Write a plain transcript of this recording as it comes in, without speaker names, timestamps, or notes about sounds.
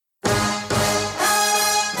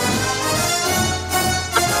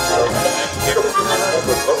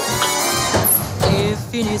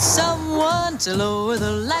someone to lower the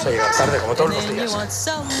lights. Se llega tarde como todos los And then you días. want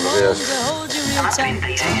someone to hold you real tight.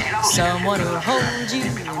 Someone who'll hold you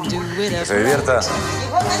and do Que it se divierta.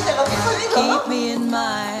 Keep me in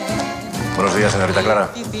mind. Buenos días, señorita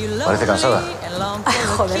Clara. Parece cansada. Ay,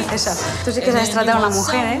 joder, César. Tú sí que sabes tratar a una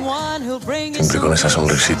mujer, ¿eh? Siempre con esa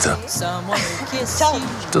sonrisita.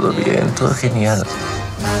 Todo bien, todo genial.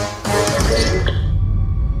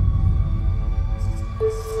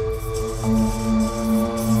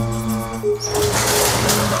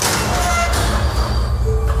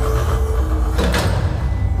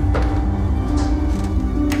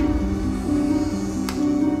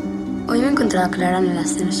 Hoy me he encontrado a Clara en el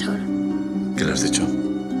ascensor. ¿Qué le has dicho?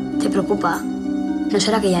 ¿Te preocupa? ¿No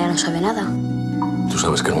será que ya no sabe nada? Tú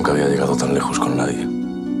sabes que nunca había llegado tan lejos con nadie.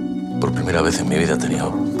 Por primera vez en mi vida tenía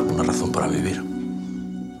una razón para vivir.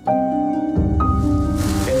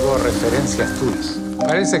 Tengo referencias tuyas.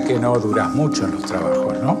 Parece que no duras mucho en los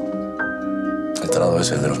trabajos, ¿no? El tarado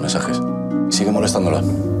ese de los mensajes. Y sigue molestándola.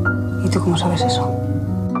 ¿Y tú cómo sabes eso?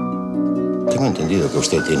 Tengo entendido que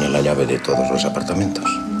usted tiene la llave de todos los apartamentos.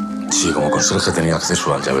 Sí, como conserje tenía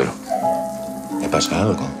acceso al llavero. ¿Le pasa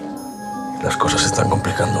algo? Las cosas se están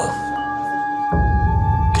complicando.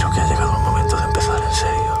 Creo que ha llegado el momento de empezar en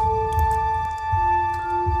serio.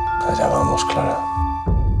 Allá vamos, Clara.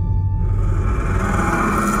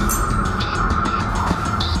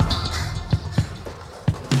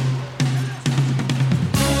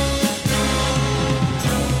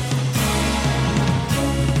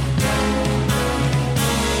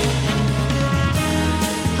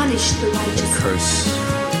 Curse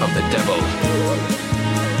of the devil.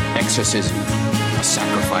 Exorcism, a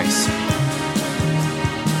sacrifice.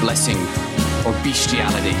 Blessing or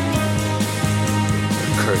bestiality. The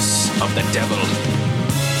curse of the devil.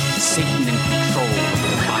 Satan in control of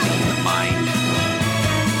the body and the mind.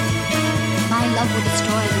 My love will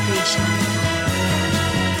destroy the great shadow.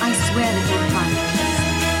 I swear that you will find peace.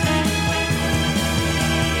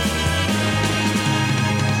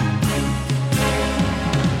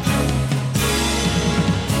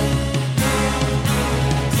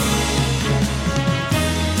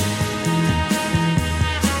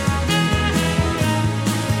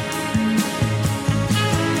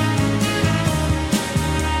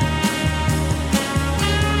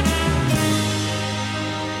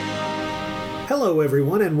 Hello,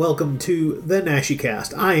 everyone, and welcome to the Naschy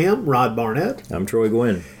Cast. I am Rod Barnett. I'm Troy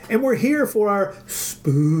Gwynn. And we're here for our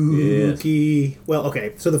spooky... Well,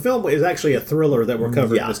 okay, so the film is actually a thriller that we're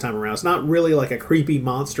covering this time around. It's not really like a creepy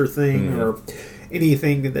monster thing or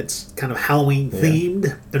anything that's kind of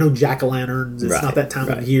Halloween-themed. There are no jack-o'-lanterns. It's not that time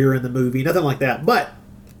of year in the movie. Nothing like that. But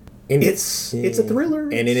it's a thriller.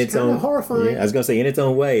 And in its own... horrifying. Yeah, I was going to say, in its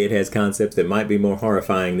own way, it has concepts that might be more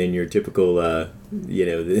horrifying than your typical,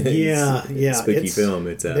 spooky film.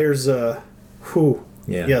 There's a...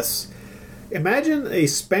 Yes. Imagine a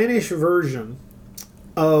Spanish version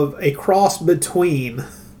of a cross between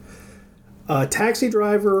a Taxi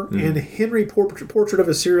Driver and Henry Portrait of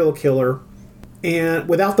a Serial Killer, and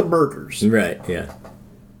without the murders. Right, yeah.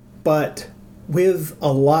 But with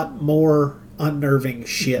a lot more unnerving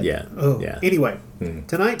shit. Yeah. Anyway,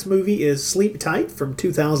 tonight's movie is Sleep Tight from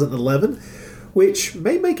 2011, which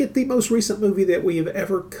may make it the most recent movie that we have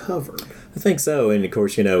ever covered. I think so. And of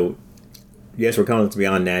course, yes, we're calling it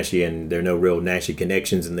Beyond Naschy, and there are no real Naschy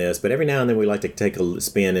connections in this, but every now and then we like to take a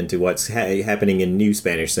spin into what's happening in new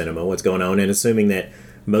Spanish cinema, what's going on, and assuming that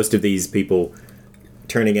most of these people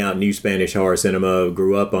turning out new Spanish horror cinema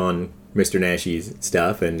grew up on Mr. Naschy's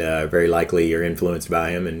stuff and very likely are influenced by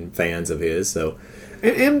him and fans of his. So,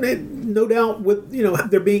 and no doubt with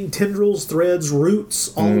there being tendrils, threads,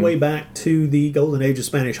 roots all the way back to the golden age of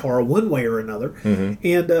Spanish horror, one way or another.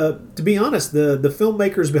 And to be honest, the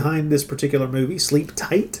filmmakers behind this particular movie, Sleep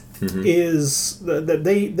Tight, is that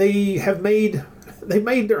they've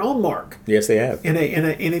made their own mark. Yes, they have. In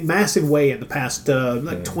a massive way in the past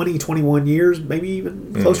 20, 21 years, maybe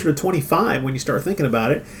even closer to 25 when you start thinking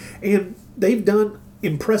about it. And they've done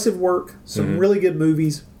impressive work, some really good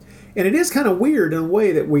movies. And it is kind of weird in a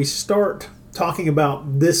way that we start talking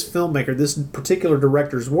about this filmmaker, this particular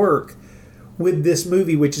director's work, with this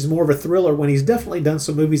movie, which is more of a thriller, when he's definitely done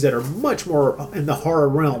some movies that are much more in the horror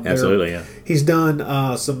realm. Absolutely, yeah. He's done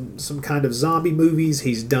some kind of zombie movies.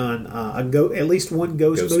 He's done at least one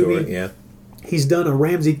ghost movie. Story, yeah. He's done a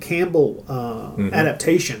Ramsey Campbell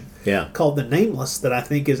adaptation called The Nameless that I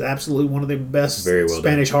think is absolutely one of the best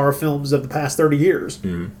Spanish horror films of the past 30 years.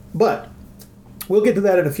 But we'll get to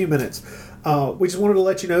that in a few minutes. We just wanted to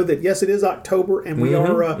let you know that, yes, it is October, and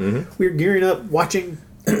we're gearing up watching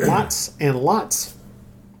lots and lots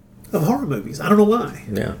of horror movies. I don't know why.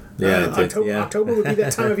 Yeah. October would be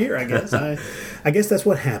that time of year, I guess. I guess that's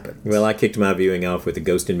what happens. Well, I kicked my viewing off with The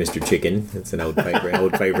Ghost and Mr. Chicken. It's an old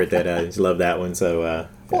favorite that I just love that one. So,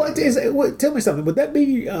 tell me something. Would that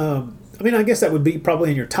be? I guess that would be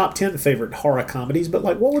probably in your top 10 favorite horror comedies. But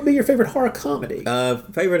like, what would be your favorite horror comedy?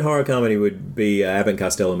 Favorite horror comedy would be Abbott and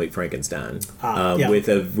Costello Meet Frankenstein.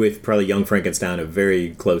 With probably Young Frankenstein a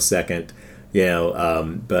very close second.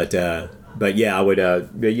 But yeah, I would.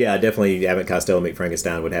 Definitely Abbott and Costello Meet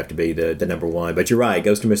Frankenstein would have to be the number one. But you're right,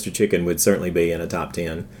 Ghost of Mr. Chicken would certainly be in a top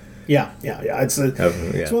 10. Yeah. It's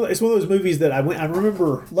one of those movies that I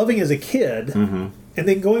remember loving as a kid, and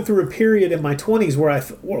then going through a period in my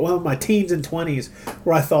 20s my teens and 20s,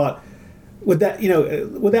 where I thought,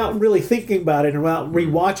 without really thinking about it and without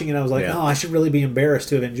rewatching it, I was like, oh, I should really be embarrassed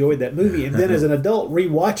to have enjoyed that movie. And then as an adult,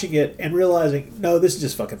 rewatching it and realizing, no, this is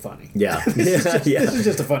just fucking funny. Yeah, this is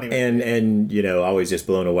just a funny movie. And I was just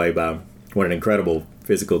blown away by what an incredible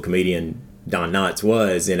physical comedian Don Knotts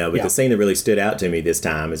was. But the scene that really stood out to me this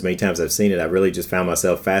time, as many times I've seen it, I really just found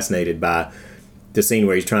myself fascinated by the scene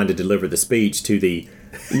where he's trying to deliver the speech to the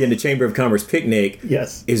Chamber of Commerce picnic.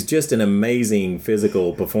 Yes, is just an amazing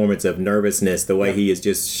physical performance of nervousness. The way he is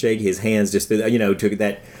just shake his hands, just to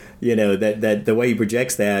that, that the way he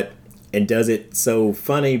projects that and does it so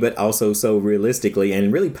funny, but also so realistically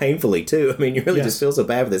and really painfully too. I mean, you really just feel so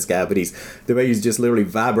bad for this guy, but the way he's just literally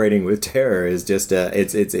vibrating with terror is just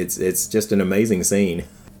it's just an amazing scene.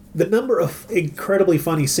 The number of incredibly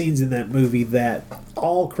funny scenes in that movie that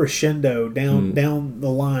all crescendo down the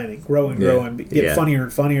line and grow get funnier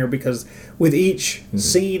and funnier, because with each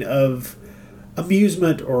scene of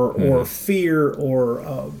amusement or fear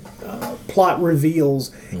or plot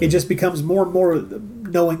reveals, it just becomes more and more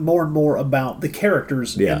knowing more and more about the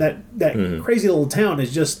characters. And that crazy little town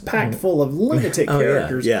is just packed full of lunatic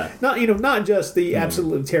characters. Not just the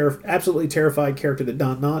absolutely terrified character that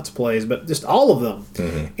Don Knotts plays, but just all of them.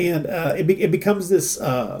 And it becomes this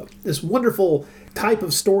wonderful type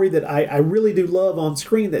of story that I really do love on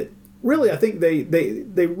screen. That really, I think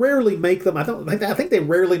they rarely make them. I think they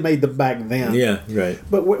rarely made them back then. Yeah, right.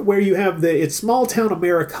 But where you have it's small town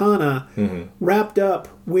Americana wrapped up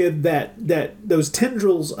with those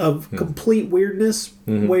tendrils of complete weirdness,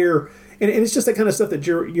 where and it's just that kind of stuff that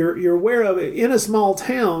you're aware of in a small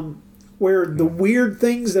town, where the weird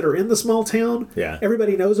things that are in the small town,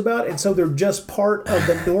 everybody knows about, and so they're just part of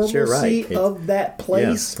the normalcy of that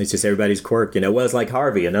place. It's just everybody's quirk. Well, it's like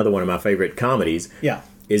Harvey, another one of my favorite comedies. Yeah.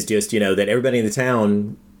 Is just, that everybody in the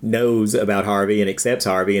town knows about Harvey and accepts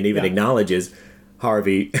Harvey and even acknowledges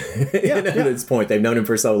Harvey. At this point, they've known him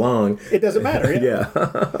for so long. It doesn't matter.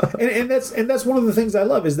 and that's one of the things I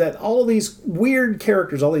love, is that all of these weird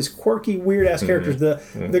characters, all these quirky, weird ass characters,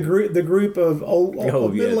 the group of old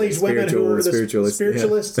middle-aged women who are the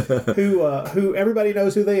spiritualists, who everybody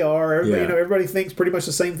knows who they are. Everybody thinks pretty much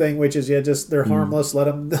the same thing, which is just they're harmless. Let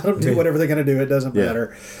them do whatever they're going to do. It doesn't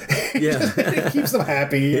matter. It keeps them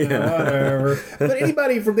happy. Whatever. But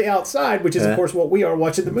anybody from the outside, which is of course what we are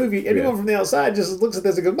watching the movie, anyone from the outside just looks at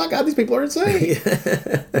this and goes, "My God, these people are insane."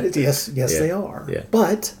 Yes, they are.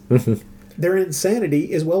 But their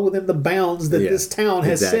insanity is well within the bounds that this town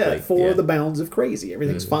has set for the bounds of crazy.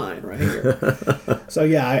 Everything's fine right here. So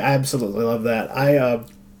I absolutely love that. I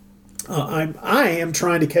am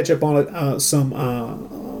trying to catch up on some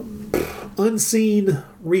unseen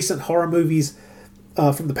recent horror movies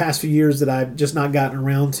from the past few years that I've just not gotten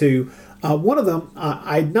around to. One of them,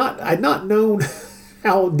 I'd not known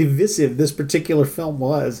how divisive this particular film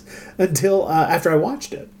was until after I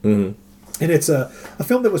watched it. And it's a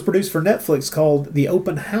film that was produced for Netflix called The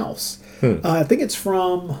Open House. I think it's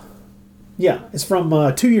from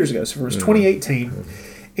 2 years ago, so it was 2018.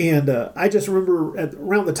 And I just remember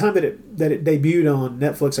around the time that it debuted on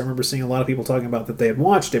Netflix, I remember seeing a lot of people talking about that they had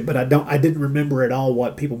watched it, but I didn't remember at all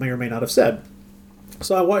what people may or may not have said.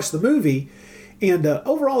 So I watched the movie. And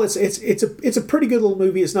overall, it's a pretty good little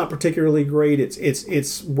movie. It's not particularly great.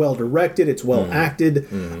 It's well directed. It's well acted.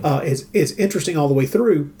 It's interesting all the way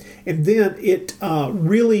through. And then it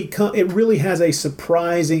really has a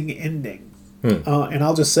surprising ending. And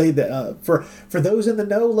I'll just say that for those in the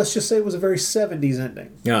know, let's just say it was a very 70s ending.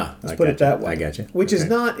 Let's put it that way. I got you. Which is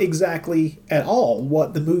not exactly at all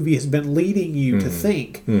what the movie has been leading you to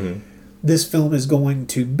think this film is going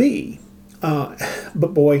to be.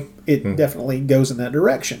 But boy, it definitely goes in that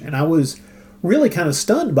direction. And I was really kind of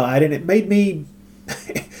stunned by it, and it made me,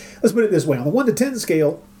 let's put it this way, on the 1 to 10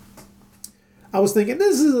 scale, I was thinking,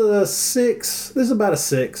 this is a 6. This is about a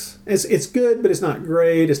 6. It's good, but it's not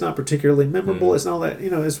great. It's not particularly memorable. It's not all that,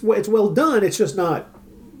 it's well done. It's just not,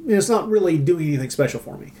 it's not really doing anything special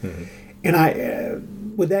for me. And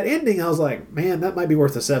with that ending, I was like, man, that might be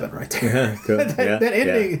worth a 7 right there. Cool. that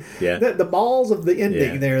ending, the balls of the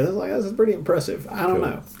ending there, that's like, that's pretty impressive. I don't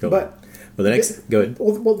know, Cool. but well, the next, go ahead.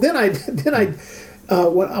 Well, then I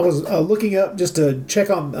when I was looking up just to check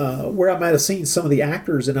on where I might have seen some of the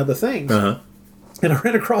actors and other things, and I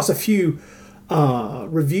ran across a few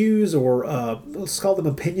reviews or let's call them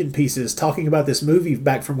opinion pieces talking about this movie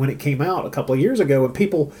back from when it came out a couple of years ago. And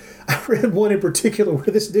people, I read one in particular where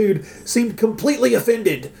this dude seemed completely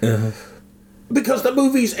offended because the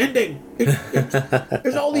movie's ending.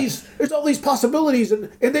 There's all these possibilities, and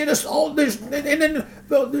then it's all there's, and then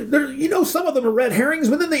some of them are red herrings,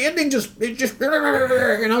 but then the ending just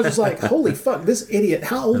and I was just like, holy fuck, this idiot!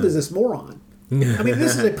 How old is this moron? I mean,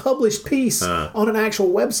 this is a published piece on an actual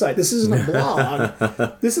website. This isn't a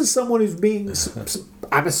blog. This is someone who's being,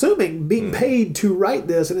 I'm assuming, being paid to write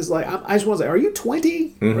this. And it's like, I just want to say, are you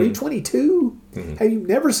 20? Are you 22? Have you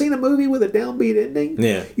never seen a movie with a downbeat ending?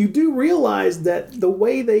 Yeah. You do realize that the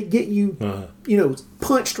way they get you,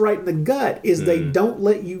 punched right in the gut is they don't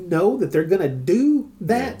let you know that they're going to do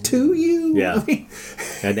that to you. Yeah. I mean,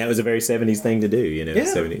 And that was a very 70s thing to do, Yeah.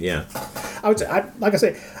 70s, I would say, like I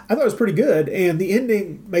say, I thought it was pretty good, and the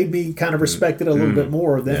ending made me kind of respect it a little bit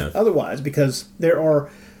more than otherwise, because there's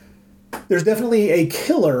definitely a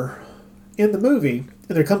killer in the movie,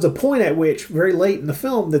 and there comes a point at which, very late in the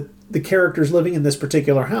film, that the characters living in this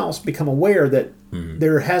particular house become aware that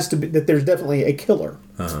there's definitely a killer.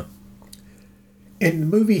 And the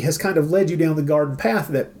movie has kind of led you down the garden path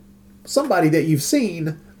that somebody that you've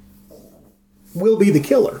seen will be the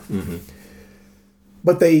killer.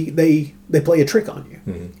 But they play a trick on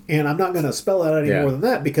you. And I'm not going to spell out any more than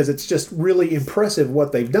that, because it's just really impressive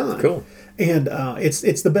what they've done. Cool. And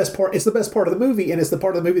it's the best part. It's the best part of the movie, and it's the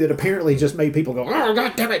part of the movie that apparently just made people go, "Oh,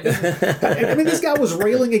 God damn it!" I mean, this guy was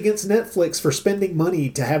railing against Netflix for spending money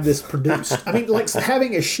to have this produced. I mean, like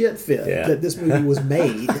having a shit fit that this movie was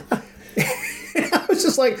made. I was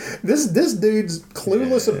just like, this dude's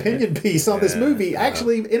clueless opinion piece on this movie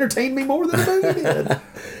actually entertained me more than the movie did.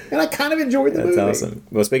 And I kind of enjoyed the movie. That's awesome.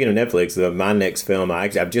 Well, speaking of Netflix, my next film,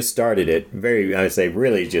 I've just started it. I would say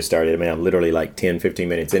really just started. I mean, I'm literally like 10, 15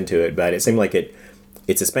 minutes into it, but it seemed like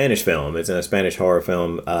it's a Spanish film. It's a Spanish horror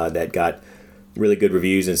film that got really good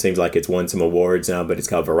reviews and seems like it's won some awards now, but it's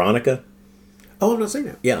called Veronica. Oh, I've not seen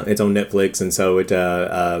it. Yeah, it's on Netflix, and so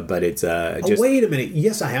but it's just. Oh, wait a minute.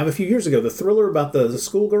 Yes, I have. A few years ago, the thriller about the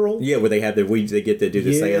schoolgirl. Yeah, where they have they get to do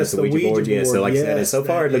the seance, the Ouija board. Yeah, so like I said, and so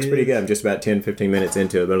far it looks pretty good. I'm just about 10, 15 minutes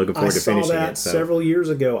into it, but I'm looking forward to finishing it. I saw that several years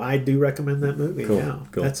ago. I do recommend that movie. Cool, yeah,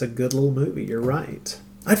 cool. That's a good little movie. You're right.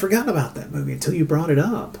 I'd forgotten about that movie until you brought it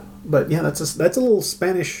up. But yeah, that's a little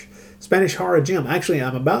Spanish horror gem. Actually,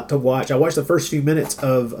 I'm about to watch. I watched the first few minutes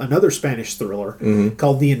of another Spanish thriller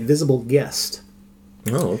called The Invisible Guest.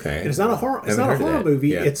 Oh, okay. And it's not a horror. It's not a horror movie.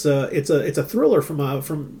 Yeah. It's a thriller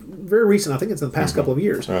from very recent. I think it's in the past couple of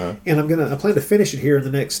years. And I plan to finish it here in the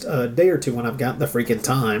next day or two when I've got the freaking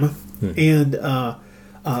time. And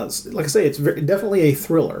like I say, it's definitely a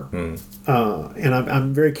thriller. And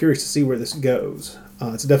I'm very curious to see where this goes.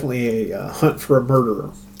 It's definitely a hunt for a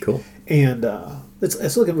murderer. Cool. And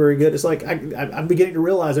it's looking very good. It's like I'm beginning to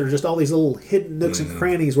realize there's just all these little hidden nooks and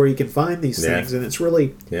crannies where you can find these things, and it's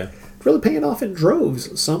really paying off in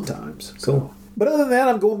droves sometimes. Cool. But other than that,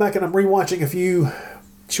 I'm going back and I'm rewatching a few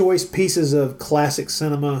choice pieces of classic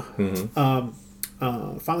cinema.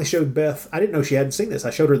 Finally showed Beth. I didn't know she hadn't seen this. I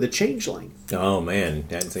showed her The Changeling. Oh man,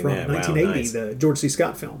 hadn't seen from that. 1980, wow, nice. The George C.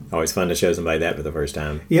 Scott film. Always fun to show somebody that for the first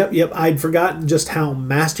time. Yep. I'd forgotten just how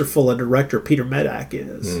masterful a director Peter Medak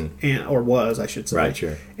is, or was, I should say. Right,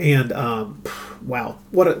 sure. And wow,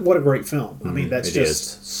 what a great film. I mean, that's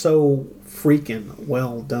just so freaking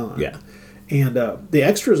well done. Yeah. And the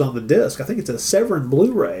extras on the disc, I think it's a Severin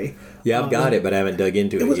Blu-ray. Yeah, I've got it, but I haven't dug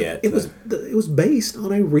into it yet. It was based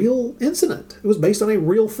on a real incident. It was based on a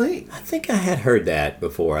real thing. I think I had heard that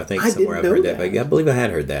before. I think I somewhere didn't I've heard know that. But I believe I had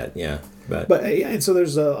heard that. Yeah, but and so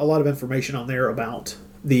there's a lot of information on there about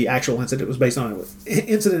the actual incident it was based on.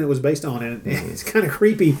 And it's kind of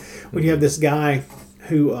creepy when you have this guy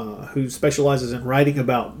who specializes in writing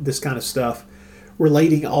about this kind of stuff,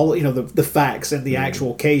 relating all the facts and the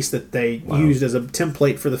actual case that they used as a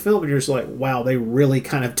template for the film, and you're just like, wow, they really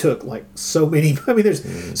kind of took like so many. I mean,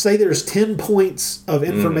 there's 10 points of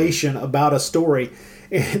information about a story,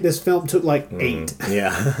 and this film took like 8.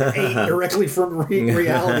 8 directly from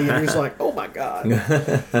reality, and you're just like, oh my god,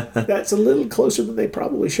 that's a little closer than they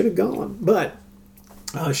probably should have gone. But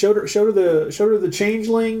showed her the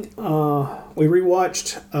Changeling. We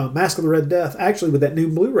rewatched Mask of the Red Death. Actually, with that new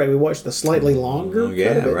Blu-ray, we watched the slightly longer.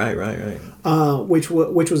 right. which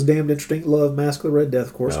was damned interesting. Love Mask of the Red Death,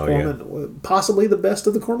 of course. Oh, Corman, possibly the best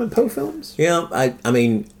of the Corman Poe films. Yeah, I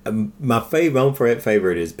mean, my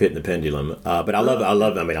favorite is Pit and the Pendulum, but I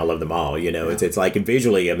love them all. You know, it's like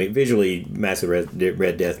visually, Mask of the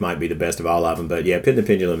Red Death might be the best of all of them, but yeah, Pit and the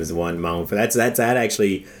Pendulum is the one. That's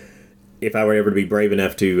actually, if I were ever to be brave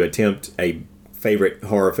enough to attempt a favorite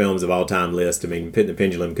horror films of all time list, I mean, Pit and the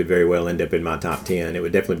Pendulum could very well end up in my top 10. It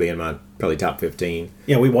would definitely be in my probably top 15.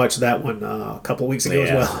 Yeah, we watched that one a couple of weeks ago as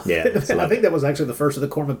well. Yeah, I think that was actually the first of the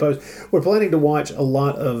Corman Poes. We're planning to watch a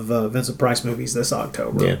lot of Vincent Price movies this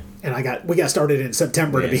October. Yeah. And we got started in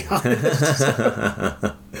September, to be honest.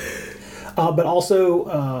 But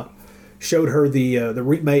also showed her the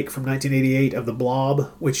remake from 1988 of The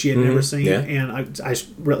Blob, which she had never seen. Yeah. And I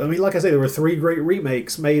mean, like I say, there were 3 great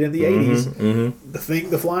remakes made in the 80s. The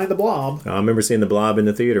Thing, The Fly, and The Blob. I remember seeing The Blob in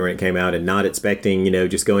the theater when it came out and not expecting,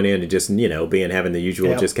 just going in and just, having the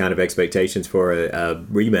usual just kind of expectations for a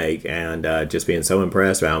remake, and just being so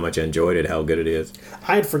impressed by how much I enjoyed it, how good it is.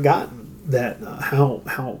 I had forgotten that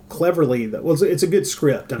how cleverly that was. It's a good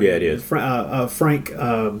script. I mean, yeah, it is. Frank.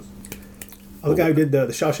 The guy who did the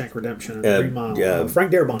Shawshank Redemption and 3 Mile.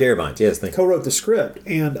 Frank Darabont. Darabont, yes. Thank you. Co-wrote the script.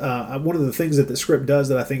 And one of the things that the script does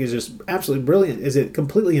that I think is just absolutely brilliant is it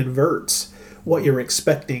completely inverts what you're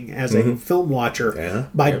expecting as a film watcher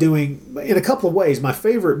by doing, in a couple of ways. My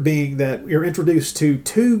favorite being that you're introduced to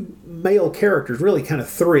 2 male characters, really kind of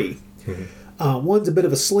 3. One's a bit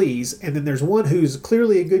of a sleaze, and then there's one who's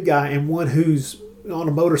clearly a good guy and one who's on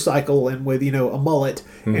a motorcycle and with, a mullet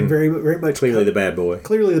and very, very much... Clearly the bad boy.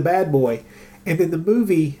 Clearly the bad boy. And then the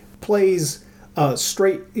movie plays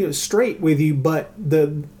straight with you, but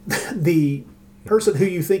the person who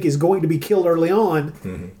you think is going to be killed early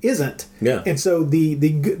on isn't. Yeah. And so the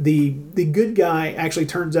good guy actually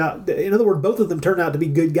turns out. In other words, both of them turn out to be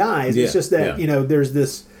good guys. Yeah. It's just that there's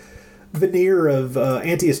this veneer of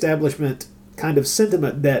anti-establishment kind of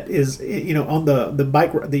sentiment that is on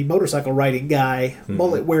the motorcycle riding guy,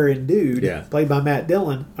 mullet wearing dude, played by Matt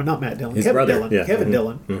Dillon, or not Matt Dillon, His Kevin brother. Dillon, Yeah. Kevin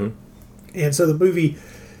Dillon. And so the movie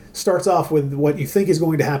starts off with what you think is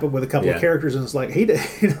going to happen with a couple of characters, and it's like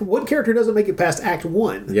one character doesn't make it past Act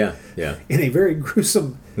 1. Yeah. In a very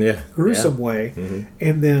gruesome way,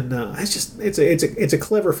 and then it's a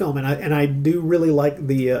clever film, and I do really like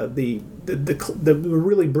the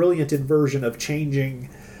really brilliant inversion of changing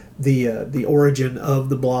the origin of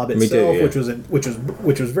the Blob itself,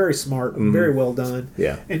 which was very smart, very well done,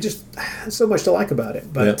 and just so much to like about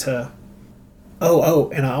it. But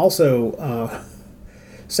and I also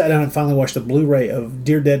sat down and finally watched the Blu-ray of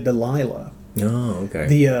Dear Dead Delilah. Oh, okay.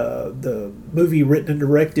 The movie written and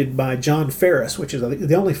directed by John Ferris, which is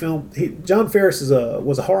the only film. John Ferris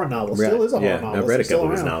was a horror novelist. Still is a horror novelist. I've read a He's still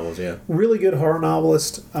couple of his around. novels. Yeah, really good horror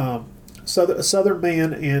novelist, Southern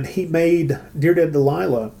man, and he made Dear Dead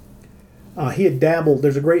Delilah. He had dabbled.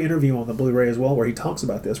 There's a great interview on the Blu-ray as well where he talks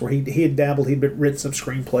about this, where he had dabbled. He'd written some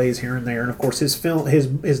screenplays here and there, and of course his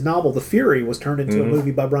novel The Fury was turned into a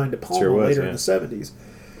movie by Brian De Palma later in the 70s.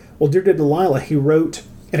 Well, Dear Dead Delilah he wrote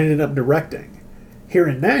and ended up directing here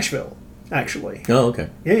in Nashville, actually. Oh, okay.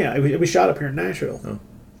 Yeah, it was shot up here in Nashville. Oh.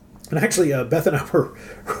 And actually, Beth and I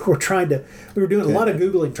were trying to. We were doing a lot of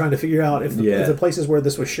googling, trying to figure out if the places where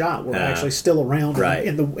this was shot were actually still around,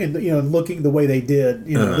 in the looking the way they did.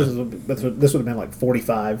 This would have been like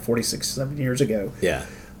 45, 46, 7 years ago. Yeah.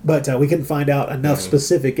 But we couldn't find out enough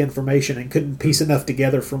specific information and couldn't piece enough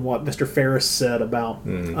together from what Mr. Ferris said about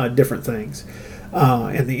different things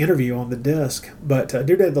in the interview on the disc. But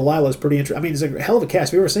Dear Dead Delilah is pretty interesting. I mean, it's a hell of a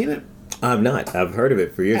cast. Have you ever seen it? I've not. I've heard of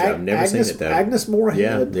it for years. I've never seen it though. Agnes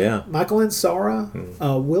Moorehead, yeah. Michael Ansara,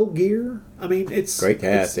 Will Geer. I mean, it's great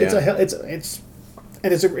cast. It's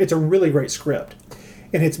a really great script,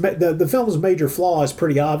 and it's the film's major flaw is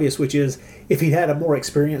pretty obvious, which is if he'd had a more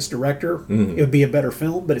experienced director, it would be a better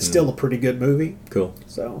film. But it's still a pretty good movie. Cool.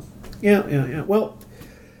 So, yeah. Well,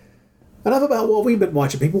 enough about what we've been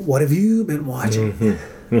watching, people. What have you been watching?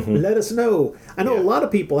 Let us know. I know a lot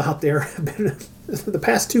of people out there have been, the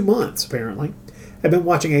past 2 months, apparently, have been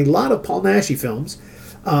watching a lot of Paul Naschy films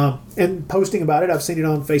and posting about it. I've seen it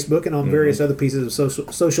on Facebook and on various other pieces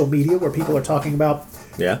of social media where people are talking about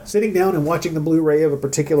sitting down and watching the Blu-ray of a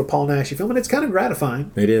particular Paul Naschy film, and it's kind of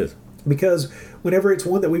gratifying. It is. Because whenever it's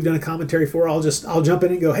one that we've done a commentary for, I'll jump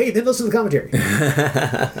in and go, hey, then listen to the commentary.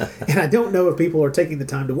 And I don't know if people are taking the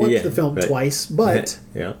time to watch the film twice, but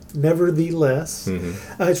nevertheless,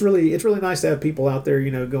 it's really nice to have people out there,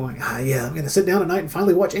 going, I'm going to sit down tonight and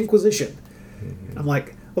finally watch Inquisition. I'm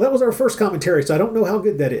like, well, that was our first commentary, so I don't know how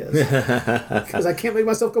good that is because I can't make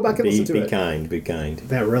myself go back and listen to it. Be kind.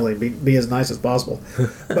 That really be as nice as possible.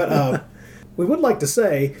 But we would like to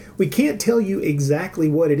say we can't tell you exactly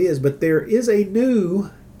what it is, but there is a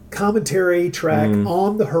new commentary track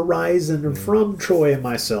on the horizon from Troy and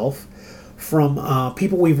myself, from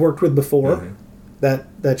people we've worked with before.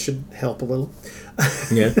 That should help a little.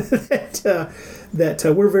 Yeah.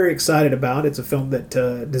 that we're very excited about. It's a film that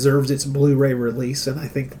deserves its Blu-ray release, and I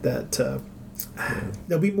think that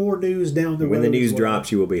there'll be more news down the road. When the news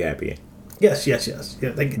drops, you will be happy. Yes. Yeah,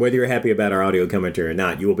 Whether you're happy about our audio commentary or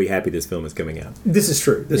not, you will be happy this film is coming out. This is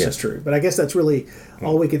true. This is true. But I guess that's really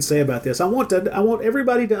all we can say about this. I want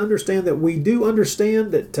everybody to understand that we do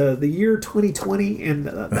understand that the year 2020 and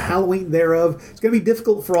the Halloween thereof is going to be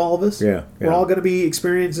difficult for all of us. Yeah. We're all going to be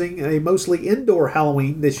experiencing a mostly indoor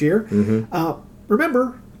Halloween this year.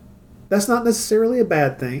 Remember, that's not necessarily a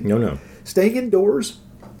bad thing. No. Staying indoors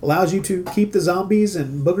allows you to keep the zombies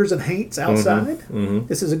and boogers and haints outside.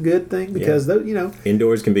 This is a good thing because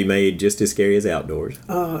indoors can be made just as scary as outdoors.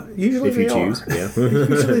 Usually if you they choose. are. Yeah.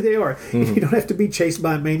 Usually they are. You don't have to be chased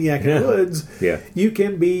by a maniac in the woods. Yeah. You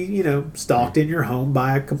can be, stalked in your home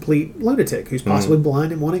by a complete lunatic who's possibly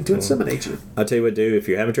blind and wanting to inseminate you. I'll tell you what, if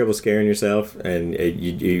you're having trouble scaring yourself and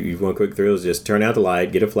you want quick thrills, just turn out the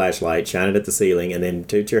light, get a flashlight, shine it at the ceiling, and then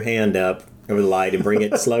toot your hand up over the light and bring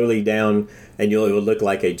it slowly down, and it will look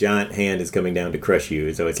like a giant hand is coming down to crush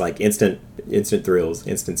you. So it's like instant thrills,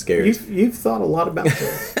 instant scares. You've thought a lot about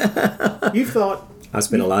this. You've thought. I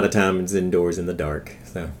spent a lot of time indoors in the dark.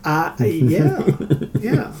 So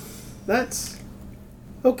yeah, that's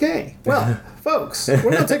okay. Well, folks,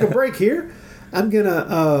 we're gonna take a break here. I'm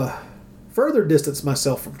gonna further distance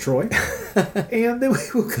myself from Troy, and then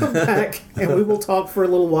we will come back and we will talk for a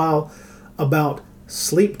little while about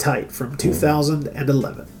Sleep Tight from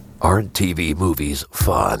 2011. Aren't TV movies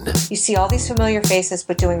fun? You see all these familiar faces,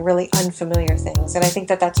 but doing really unfamiliar things. And I think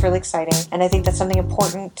that that's really exciting. And I think that's something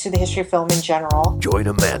important to the history of film in general. Join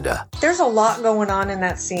Amanda. There's a lot going on in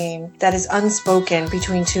that scene that is unspoken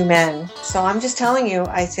between two men. So I'm just telling you,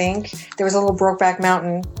 I think there was a little Brokeback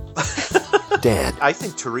Mountain. Dan. I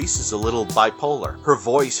think Therese is a little bipolar. Her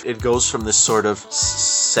voice, it goes from this sort of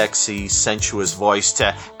sexy, sensuous voice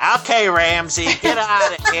to, okay, Ramsey, get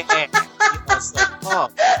out of here. It's like, oh,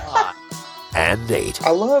 God. And Nate.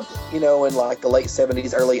 I love, in like the late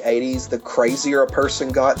 70s, early 80s, the crazier a person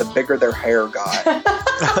got, the bigger their hair got.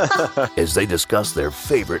 As they discuss their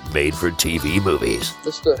favorite made-for-TV movies.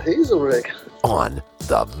 Mr. Hazelrig. On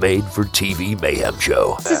the Made-for-TV Mayhem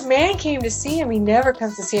Show. This man came to see him. He never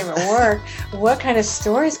comes to see him at work. What kind of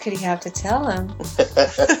stories could he have to tell him?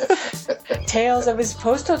 Tales of his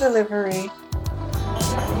postal delivery.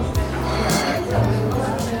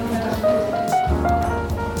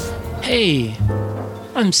 Hey,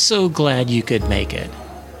 I'm so glad you could make it.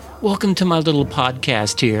 Welcome to my little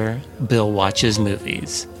podcast here, Bill Watches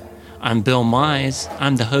Movies. I'm Bill Mize,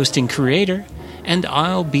 I'm the host and creator, and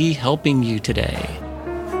I'll be helping you today.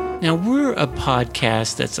 Now, we're a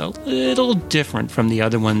podcast that's a little different from the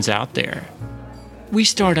other ones out there. We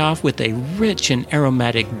start off with a rich and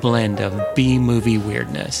aromatic blend of B-movie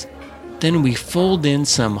weirdness. Then we fold in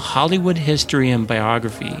some Hollywood history and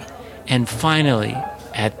biography. And finally,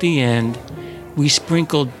 at the end, we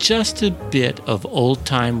sprinkle just a bit of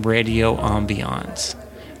old-time radio ambiance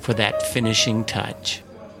for that finishing touch.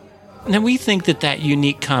 Now, we think that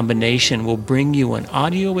unique combination will bring you an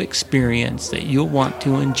audio experience that you'll want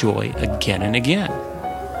to enjoy again and again.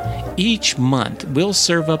 Each month, we'll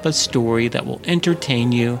serve up a story that will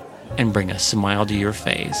entertain you and bring a smile to your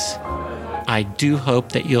face. I do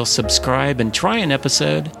hope that you'll subscribe and try an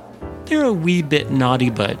episode. They're a wee bit naughty,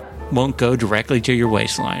 but won't go directly to your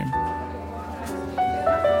waistline.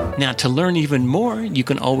 Now, to learn even more, you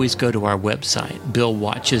can always go to our website,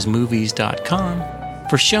 BillWatchesMovies.com,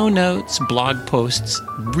 for show notes, blog posts,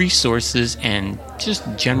 resources, and just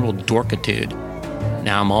general dorkitude.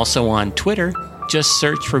 Now, I'm also on Twitter. Just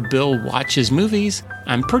search for Bill Watches Movies.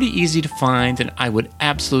 I'm pretty easy to find, and I would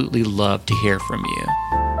absolutely love to hear from you.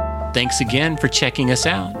 Thanks again for checking us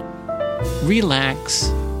out. Relax,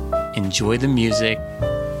 enjoy the music,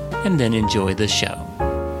 and then enjoy the show.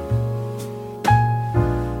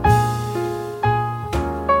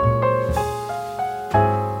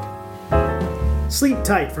 Sleep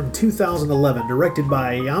Tight from 2011, directed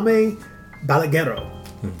by Jaime Balaguerro.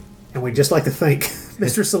 And we'd just like to thank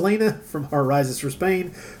Mr. Selena from Our Rises for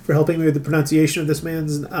Spain for helping me with the pronunciation of this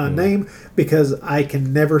man's name, because I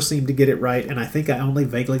can never seem to get it right, and I think I only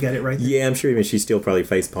vaguely got it right there. Yeah, I'm sure even she's still probably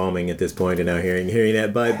face palming at this point, hearing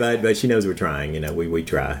that, but she knows we're trying. We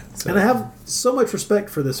try. So. And I have so much respect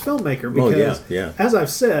for this filmmaker because, as I've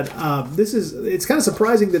said, it's kind of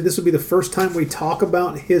surprising that this would be the first time we talk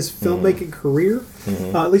about his filmmaking career,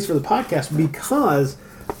 at least for the podcast, because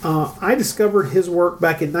I discovered his work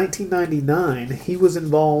back in 1999. He was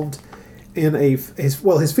involved in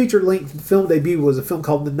his feature-length film debut was a film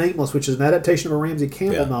called The Nameless, which is an adaptation of a Ramsey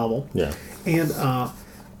Campbell novel. Yeah. And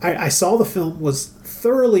I saw the film, was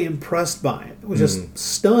thoroughly impressed by it. Was just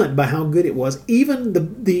stunned by how good it was.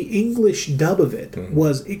 Even the English dub of it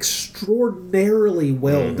was extraordinarily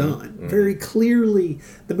well done. Very clearly,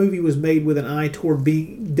 the movie was made with an eye toward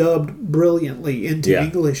being dubbed brilliantly into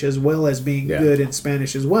English as well as being good in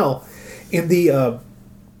Spanish as well. And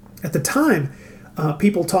at the time,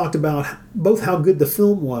 people talked about both how good the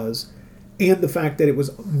film was and the fact that it was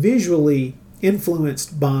visually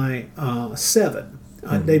influenced by Seven.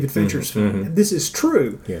 David Fincher's film. And this is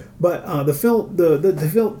true. Yeah. But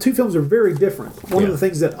the two films are very different. One of the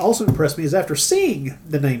things that also impressed me is after seeing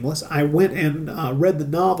The Nameless, I went and read the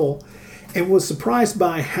novel and was surprised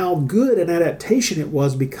by how good an adaptation it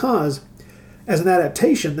was, because as an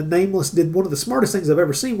adaptation, The Nameless did one of the smartest things I've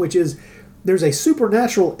ever seen, which is there's a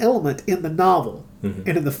supernatural element in the novel. And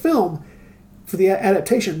in the film, for the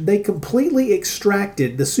adaptation, they completely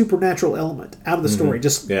extracted the supernatural element out of the story.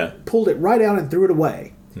 Just pulled it right out and threw it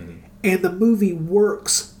away. And the movie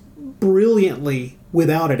works brilliantly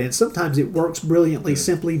without it. And sometimes it works brilliantly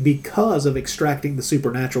simply because of extracting the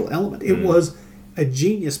supernatural element. It was a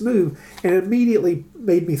genius move, and it immediately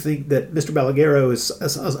made me think that Mr. Balaguerro is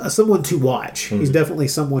someone to watch. He's definitely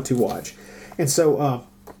someone to watch. And so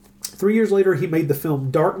 3 years later, he made the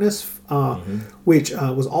film Darkness, which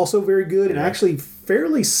was also very good and actually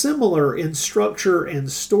fairly similar in structure and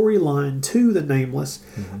storyline to The Nameless.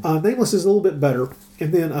 Nameless is a little bit better.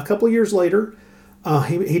 And then a couple of years later,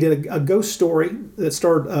 he did a ghost story that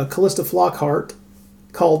starred Callista Flockhart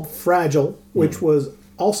called Fragile, which was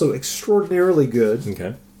also extraordinarily good.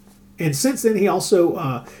 Okay. And since then, he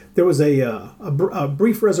also there was a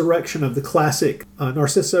brief resurrection of the classic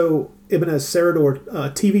Narciso Ibáñez Serrador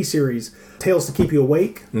TV series, Tales to Keep You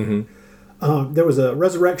Awake. There was a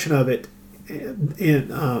resurrection of it in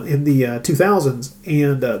the 2000s,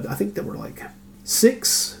 and I think there were like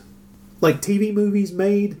 6 TV movies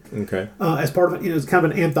made as part of it. It's kind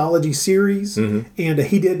of an anthology series, and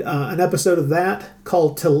he did an episode of that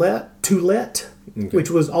called To Let. Which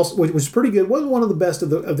was pretty good. Wasn't one of the best of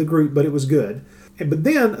the group, but it was good. But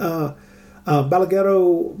then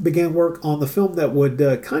Balaguerro began work on the film that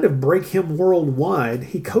would kind of break him worldwide.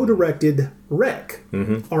 He co-directed Rec,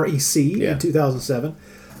 R-E-C, in 2007.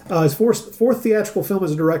 His fourth theatrical film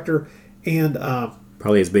as a director, and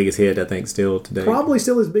probably his biggest hit, I think, still today. Probably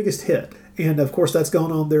still his biggest hit. And of course, that's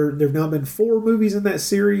gone on. There've now been 4 movies in that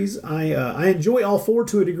series. I enjoy all 4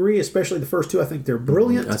 to a degree, especially the first 2. I think they're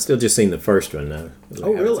brilliant. I've still just seen the first one.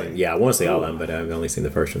 Oh, really? Yeah, I want to see all of them, but I've only seen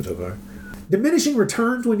the first one so far. Diminishing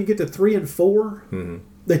returns when you get to 3 and 4.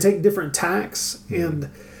 They take different tacks and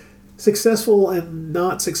successful and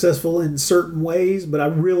not successful in certain ways. But I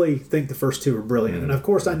really think the first 2 are brilliant. And of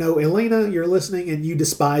course, I know Elena, you're listening, and you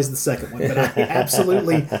despise the second one, but I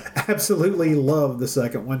absolutely love the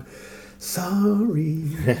second one. Sorry.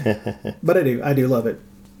 But I do love it.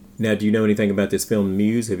 Now, do you know anything about this film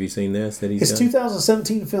Muse? Have you seen this that he's His done?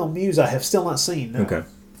 2017 film Muse I have still not seen. No. Okay.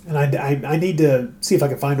 And I need to see if I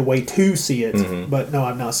can find a way to see it, but no,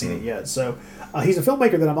 I've not seen it yet. So he's a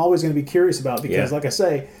filmmaker that I'm always going to be curious about because, like I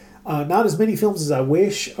say, not as many films as I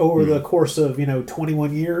wish over the course of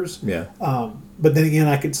 21 years. Yeah. But then again,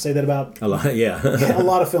 I could say that about a lot. A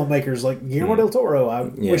lot of filmmakers like Guillermo del Toro. I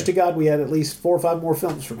wish to God we had at least 4 or 5 more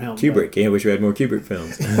films from him. Kubrick. I wish we had more Kubrick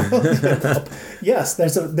films. Yes,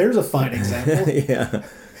 there's a fine example. Yeah.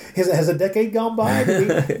 Has a decade gone by?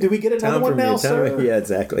 Do we get another one now, sir? Yeah,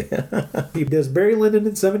 exactly. He does Barry Lyndon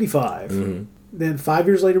in 75. Then 5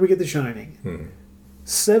 years later, we get The Shining.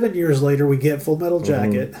 7 years later, we get Full Metal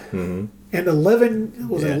Jacket. And 11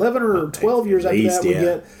 or 12 years after that, we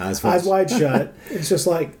get Eyes Wide Shut. It's just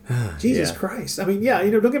like, Jesus Christ. I mean,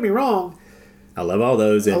 don't get me wrong. I love all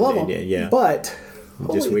those. I love them. But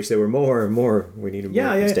just wish there were more. We need more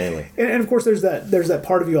from Stanley. And of course, there's that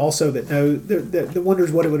part of you also that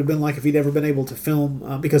wonders what it would have been like if he'd ever been able to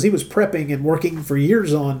film because he was prepping and working for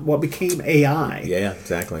years on what became AI. Yeah,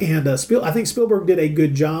 exactly. And I think Spielberg did a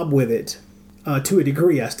good job with it. To a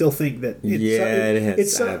degree, I still think that I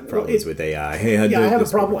have problems with AI. I have a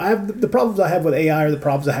problem. The problems I have with AI are the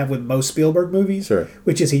problems I have with most Spielberg movies. Sure.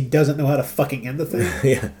 Which is he doesn't know how to fucking end the thing.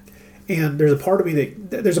 Yeah. And there's a part of me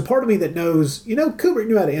that knows, Kubrick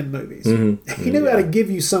knew how to end movies. He knew how to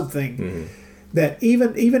give you something that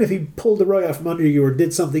even if he pulled the rug out from under you or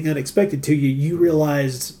did something unexpected to you, you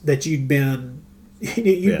realized that you'd been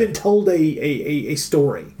told a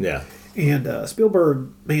story. Yeah. And Spielberg,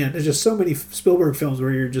 man, there's just so many Spielberg films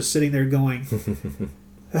where you're just sitting there going,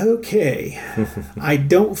 Okay. I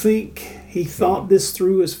don't think he thought this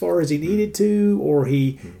through as far as he needed to, or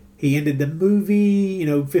he ended the movie,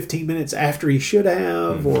 15 minutes after he should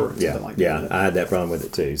have, or something like that. Yeah, I had that problem with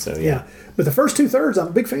it too. So yeah. But the first 2/3, I'm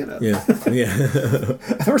a big fan of. Yeah.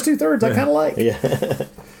 The first 2/3, I kind of like. Yeah.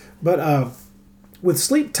 But with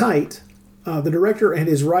Sleep Tight, the director and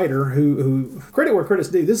his writer, who credit where credit's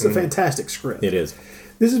due, this is a fantastic script. It is.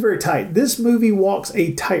 This is very tight. This movie walks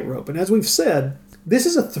a tightrope. And as we've said, this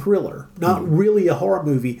is a thriller, not really a horror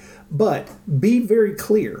movie. But be very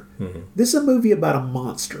clear. This is a movie about a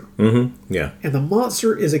monster. Yeah. And the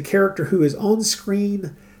monster is a character who is on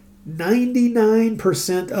screen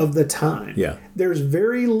 99% of the time. Yeah. There's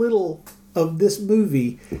very little of this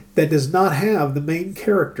movie that does not have the main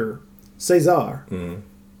character, Cesar,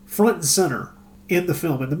 front and center in the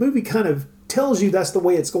film. And the movie kind of tells you that's the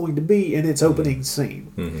way it's going to be in its opening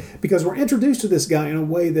scene. Because we're introduced to this guy in a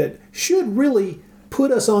way that should really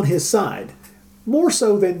put us on his side. More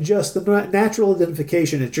so than just the natural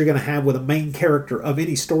identification that you're going to have with a main character of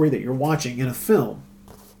any story that you're watching in a film.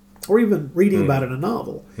 Or even reading about it in a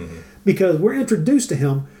novel. Because we're introduced to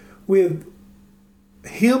him with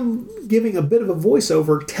him giving a bit of a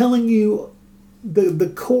voiceover telling you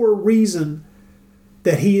the core reason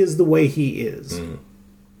that he is the way he is.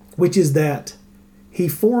 Which is that he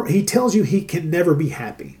tells you he can never be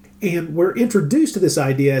happy. And we're introduced to this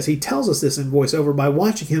idea as he tells us this in voiceover by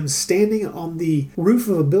watching him standing on the roof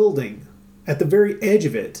of a building at the very edge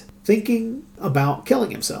of it, thinking about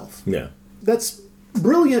killing himself. Yeah. That's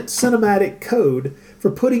brilliant cinematic code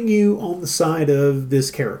for putting you on the side of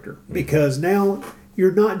this character. Because now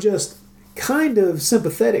you're not just kind of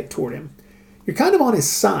sympathetic toward him, you're kind of on his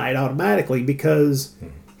side automatically because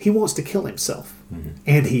he wants to kill himself.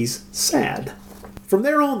 And he's sad. From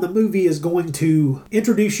there on, the movie is going to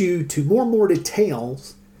introduce you to more and more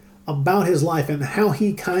details about his life and how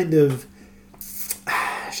he kind of,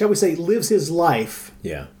 shall we say, lives his life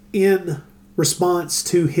in response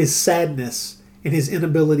to his sadness and his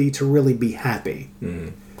inability to really be happy.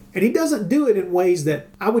 And he doesn't do it in ways that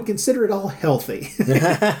I would consider it all healthy.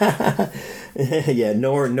 Yeah,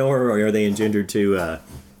 nor are they engendered to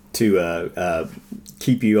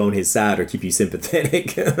keep you on his side or keep you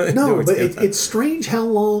sympathetic. No, but it's strange how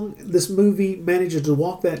long this movie manages to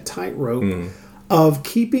walk that tightrope of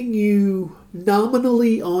keeping you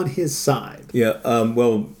nominally on his side. Yeah,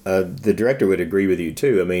 the director would agree with you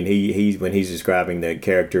too. I mean, he when he's describing the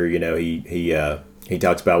character, he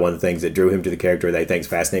talks about one of the things that drew him to the character that he thinks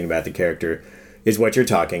fascinating about the character is what you're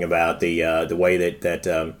talking about, the way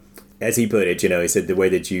that as he put it, he said the way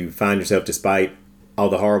that you find yourself despite all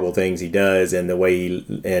the horrible things he does, and the way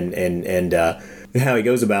he, and how he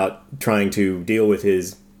goes about trying to deal with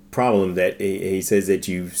his problem, that he says that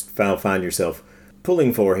you find yourself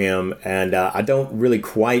pulling for him, and I don't really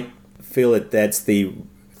quite feel that that's the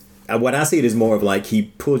what I see it as more of like he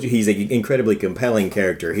pulls you. He's an incredibly compelling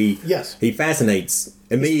character. He fascinates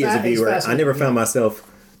me as a viewer. I never found myself.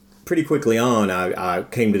 Pretty quickly on, I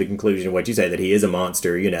came to the conclusion of what you say, that he is a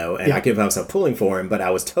monster, and I couldn't find myself pulling for him, but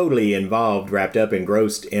I was totally involved, wrapped up,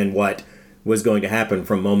 engrossed in what was going to happen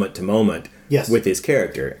from moment to moment with his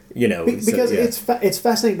character, Because it's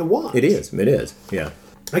fascinating to watch. It is, yeah.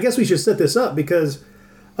 I guess we should set this up because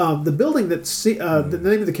the building the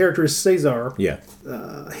name of the character is Cesar. Yeah.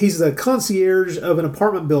 He's the concierge of an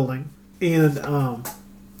apartment building, and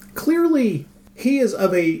clearly he is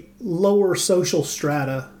of a lower social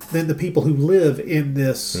strata than the people who live in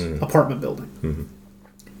this apartment building.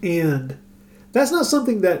 And that's not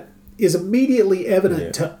something that is immediately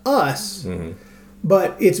evident to us,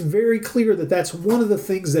 but it's very clear that that's one of the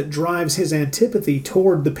things that drives his antipathy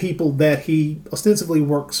toward the people that he ostensibly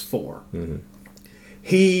works for.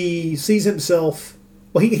 He sees himself,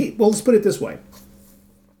 well, let's put it this way.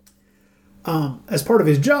 As part of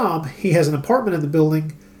his job, he has an apartment in the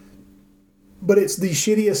building, but it's the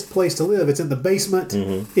shittiest place to live. It's in the basement.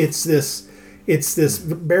 It's this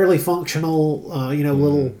barely functional,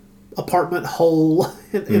 little apartment hole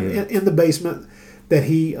in the basement that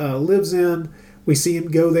he lives in. We see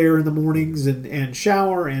him go there in the mornings and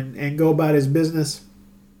shower and go about his business.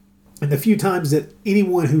 And the few times that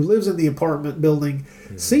anyone who lives in the apartment building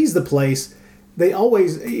sees the place, they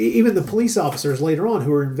always, even the police officers later on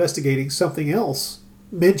who are investigating something else,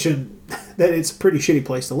 mention that it's a pretty shitty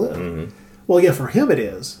place to live. Well, yeah, for him it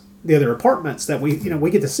is. The other apartments that we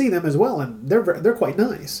get to see them as well, and they're quite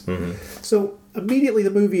nice. So immediately the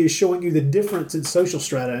movie is showing you the difference in social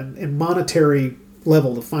strata and monetary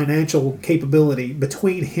level, the financial capability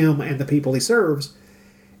between him and the people he serves.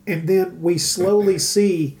 And then we slowly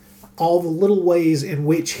see all the little ways in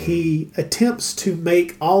which he attempts to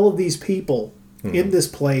make all of these people in this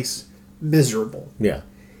place miserable. Yeah.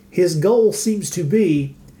 His goal seems to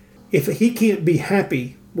be, if he can't be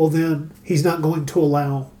happy, well then he's not going to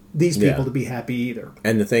allow these people to be happy either.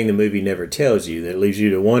 And the thing the movie never tells you that leaves you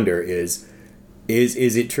to wonder is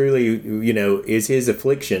it truly, is his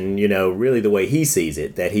affliction, really the way he sees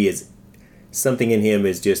it, that he is, something in him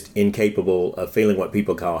is just incapable of feeling what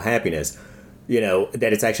people call happiness, that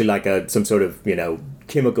it's actually like some sort of,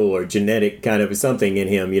 chemical or genetic kind of something in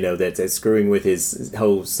him, that's screwing with his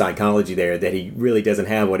whole psychology there, that he really doesn't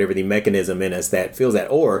have whatever the mechanism in us that feels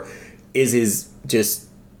that, or is his just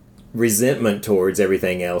resentment towards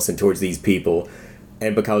everything else and towards these people,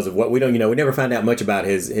 and because of what we don't, we never find out much about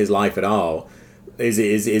his life at all. Is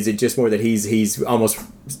it just more that he's almost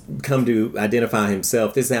come to identify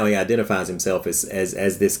himself? This is how he identifies himself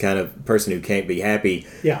as this kind of person who can't be happy.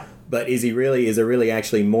 Yeah. But is there really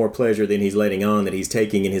actually more pleasure than he's letting on that he's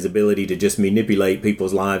taking in his ability to just manipulate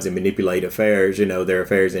people's lives and manipulate affairs, their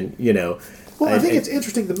affairs, and Well, I think it's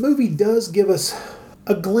interesting. The movie does give us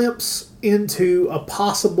a glimpse into a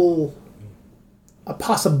possibility,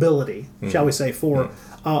 shall we say, for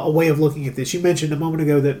a way of looking at this. You mentioned a moment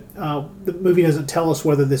ago that the movie doesn't tell us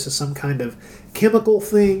whether this is some kind of chemical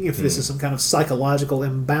thing, if this is some kind of psychological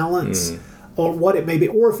imbalance, or what it may be,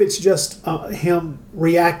 or if it's just him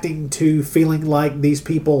reacting to feeling like these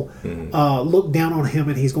people look down on him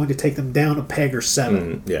and he's going to take them down a peg or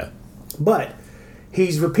seven. Yeah. But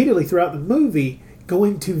he's repeatedly throughout the movie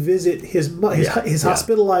going to visit his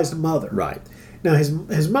hospitalized mother. Right. Now,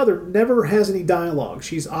 his mother never has any dialogue.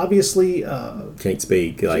 She's obviously can't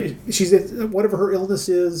speak. She's whatever her illness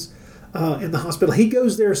is in the hospital. He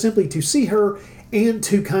goes there simply to see her and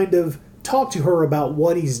to kind of talk to her about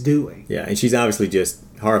what he's doing. Yeah, and she's obviously just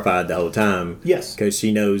horrified the whole time. Yes, because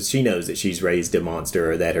she knows that she's raised a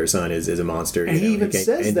monster, or that her son is a monster. And he even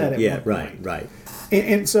says that. At one point. Right.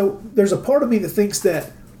 And so there's a part of me that thinks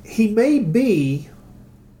that he may be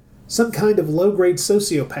some kind of low-grade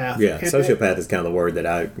sociopath. Yeah, sociopath is kind of the word that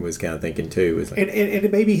I was kind of thinking too.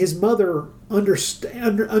 And maybe his mother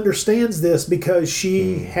understands this because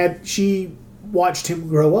she watched him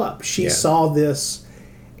grow up. She saw this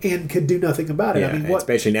and could do nothing about it. Yeah, I mean,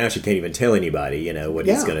 especially now she can't even tell anybody, what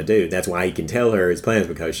he's going to do. That's why he can tell her his plans,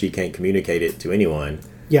 because she can't communicate it to anyone.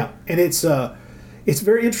 Yeah, and it's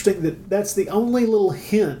very interesting that that's the only little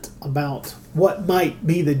hint about what might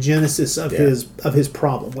be the genesis of his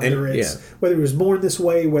problem. Whether he was born this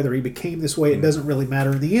way, whether he became this way, it doesn't really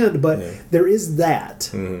matter in the end. But there is that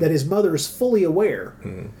his mother is fully aware.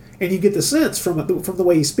 And you get the sense from the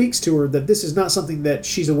way he speaks to her that this is not something that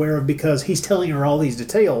she's aware of because he's telling her all these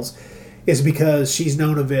details. It's because she's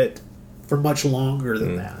known of it for much longer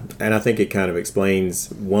than that. And I think it kind of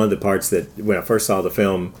explains one of the parts that, when I first saw the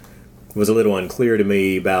film, was a little unclear to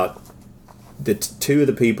me about the two of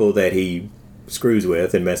the people that he screws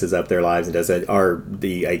with and messes up their lives and does that are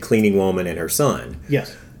a cleaning woman and her son.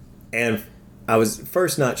 Yes. And I was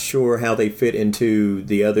first not sure how they fit into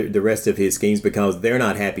the rest of his schemes, because they're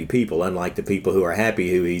not happy people, unlike the people who are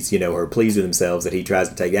happy, who he's, are pleased with themselves, that he tries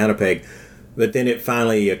to take down a peg. But then it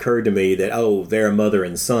finally occurred to me that, they're a mother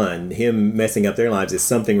and son. Him messing up their lives is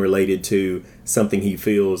something related to something he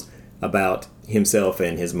feels about himself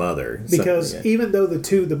and his mother. Because even though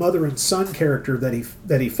the mother and son character that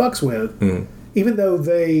he fucks with, even though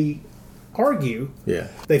they argue,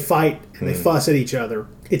 they fight and they fuss at each other,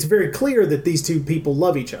 it's very clear that these two people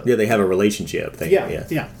love each other. Yeah, they have a relationship.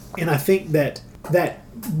 Yeah. And I think that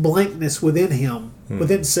blankness within him,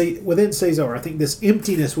 within Cesar, I think this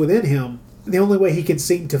emptiness within him, the only way he can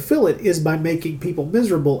seem to fill it is by making people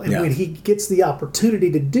miserable. And when he gets the opportunity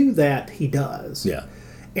to do that, he does. Yeah.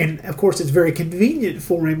 And of course, it's very convenient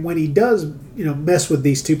for him when he does, mess with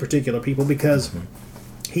these two particular people, because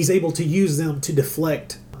he's able to use them to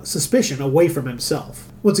deflect suspicion away from himself.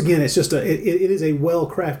 Once again, it's just it is a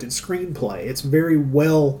well-crafted screenplay. It's very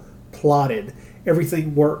well plotted.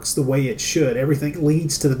 Everything works the way it should. Everything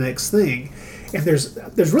leads to the next thing. And there's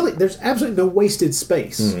absolutely no wasted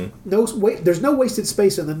space. There's no wasted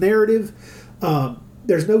space in the narrative.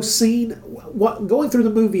 There's no scene. Going through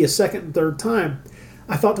the movie a second and third time,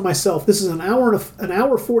 I thought to myself, this is an hour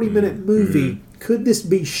 40-minute movie. Could this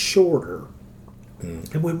be shorter?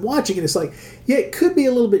 And when watching it, it's like, it could be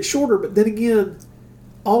a little bit shorter, but then again,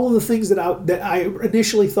 all of the things that I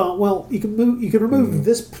initially thought, well, you can remove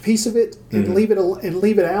this piece of it and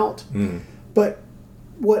leave it out. But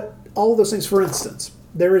all of those things, for instance,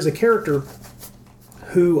 there is a character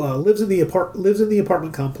who lives in the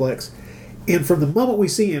apartment complex, and from the moment we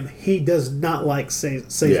see him, he does not like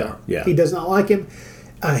Cesar. Yeah. He does not like him.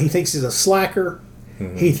 He thinks he's a slacker.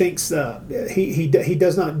 He thinks he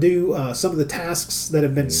does not do some of the tasks that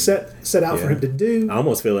have been set out for him to do. I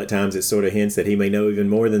almost feel at times it sort of hints that he may know even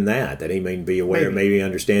more than that he may be aware, maybe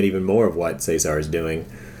understand even more of what Cesar is doing,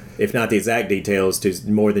 if not the exact details,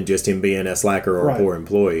 to more than just him being a slacker or a poor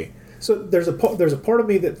employee. So there's a part of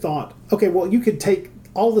me that thought, okay, well, you could take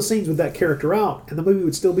all the scenes with that character out, and the movie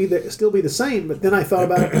would still be the same. But then I thought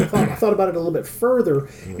about it. I thought about it a little bit further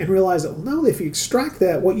and realized that no, if you extract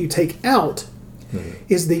that, what you take out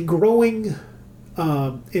is the growing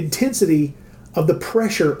intensity of the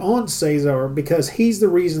pressure on Cesar, because he's the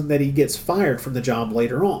reason that he gets fired from the job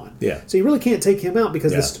later on. Yeah. So you really can't take him out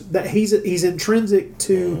because that he's intrinsic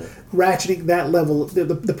to ratcheting that level,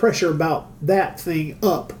 the pressure about that thing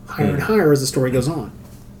up higher and higher as the story goes on.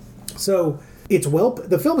 So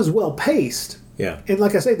the film is well paced. Yeah. And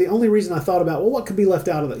like I say, the only reason I thought about what could be left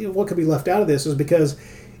out of this is because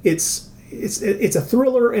it's a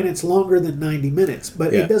thriller and it's longer than 90 minutes,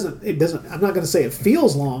 but it doesn't I'm not going to say it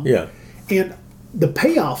feels long. Yeah. And the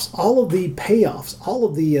payoffs, all of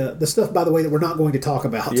the stuff, by the way, that we're not going to talk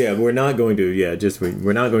about. Yeah, we're not going to. Yeah,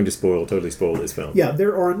 we're not going to totally spoil this film. Yeah,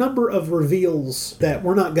 there are a number of reveals that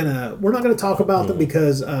we're not gonna talk about them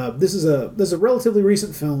because this is a relatively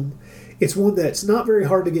recent film. It's one that's not very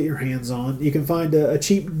hard to get your hands on. You can find a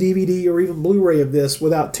cheap DVD or even Blu-ray of this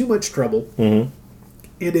without too much trouble, and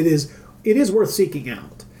it is worth seeking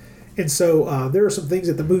out. And so there are some things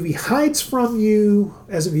that the movie hides from you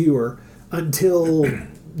as a viewer until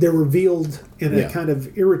they're revealed in a kind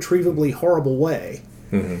of irretrievably horrible way.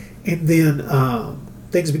 And then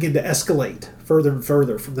things begin to escalate further and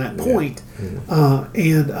further from that point.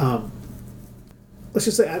 Let's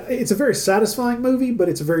just say it's a very satisfying movie, but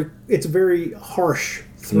it's a very harsh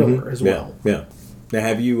thriller as well. Yeah. Now,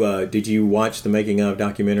 have you did you watch the making of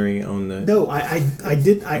documentary on the? No, I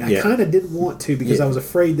did. I kind of didn't want to because I was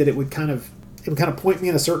afraid that it would kind of point me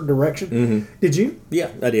in a certain direction. Did you? Yeah,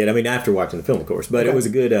 I did. I mean, after watching the film, of course, but it was a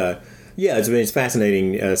good. It's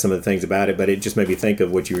fascinating, some of the things about it, but it just made me think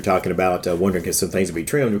of what you were talking about, wondering if some things would be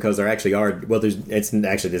trimmed, because there actually are. Well, this isn't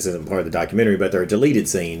part of the documentary, but there are deleted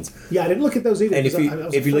scenes. Yeah, I didn't look at those either. And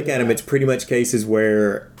if you look at them, it's pretty much cases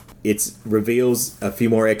where it reveals a few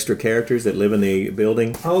more extra characters that live in the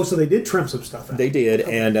building. Oh, so they did trim some stuff out. They did,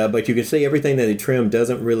 and but you can see everything that they trimmed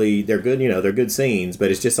doesn't really. They're good, they're good scenes,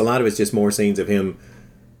 but it's just a lot of it's just more scenes of him,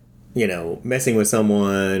 messing with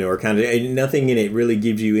someone, or kind of nothing in it really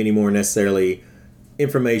gives you any more necessarily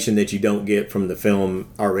information that you don't get from the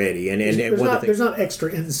film already. And there's not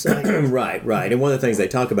extra insight. Right. And one of the things they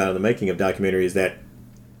talk about in the making of documentary is that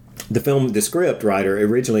the script writer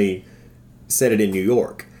originally set it in New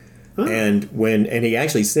York. And he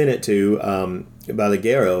actually sent it to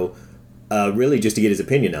Balaguerro really just to get his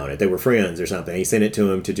opinion on it. They were friends or something. He sent it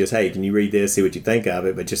to him to just, hey, can you read this, see what you think of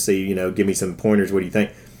it, but just see, give me some pointers. What do you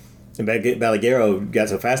think? And Balaguerro got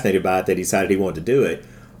so fascinated by it that he decided he wanted to do it.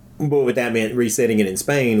 But what that meant resetting it in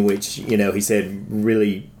Spain, which he said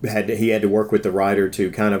really he had to work with the writer to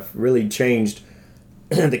kind of really change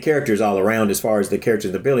the characters all around as far as the characters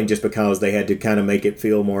in the building, just because they had to kind of make it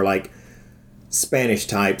feel more like Spanish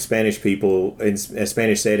people in a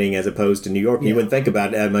Spanish setting as opposed to New York. You wouldn't think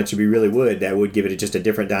about it that much, but you really would. That would give it just a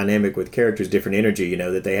different dynamic with characters, different energy,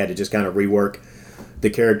 that they had to just kind of rework the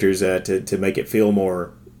characters to make it feel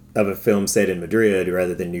more of a film set in Madrid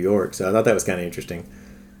rather than New York. So I thought that was kind of interesting.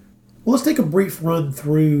 Well, let's take a brief run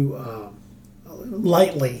through,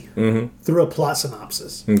 lightly, through a plot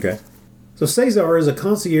synopsis. Okay. So Cesar is a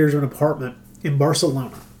concierge of an apartment in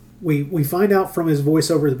Barcelona. We find out from his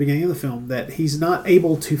voiceover at the beginning of the film that he's not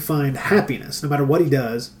able to find happiness no matter what he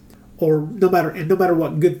does, or no matter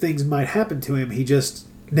what good things might happen to him, he just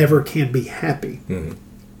never can be happy.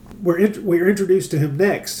 We're introduced to him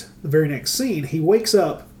next, the very next scene. He wakes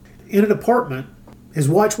up in an apartment. His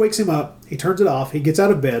watch wakes him up. He turns it off. He gets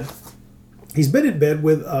out of bed. He's been in bed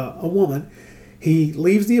with a woman. He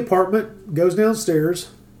leaves the apartment, goes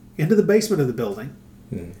downstairs into the basement of the building,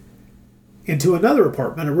 into another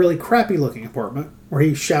apartment, a really crappy-looking apartment, where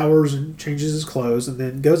he showers and changes his clothes, and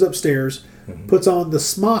then goes upstairs, puts on the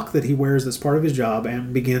smock that he wears that's part of his job,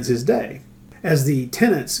 and begins his day. As the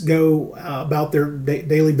tenants go about their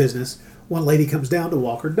daily business, one lady comes down to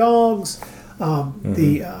walk her dogs.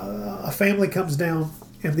 A family comes down,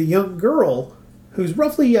 and the young girl, who's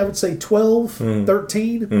roughly, I would say, 12,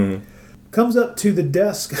 13, comes up to the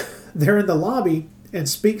desk there in the lobby and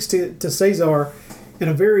speaks to Cesar in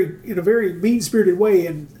a very mean-spirited way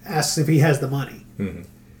and asks if he has the money. And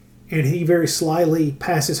he very slyly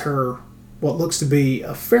passes her what looks to be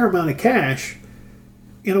a fair amount of cash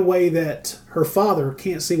in a way that her father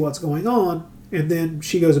can't see what's going on, and then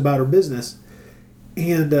she goes about her business.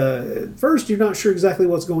 And at first, you're not sure exactly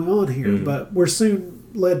what's going on here, but we're soon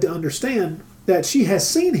led to understand that she has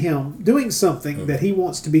seen him doing something that he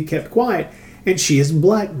wants to be kept quiet, and she is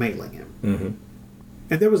blackmailing him.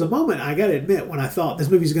 And there was a moment, I got to admit, when I thought this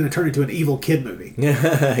movie is going to turn into an evil kid movie.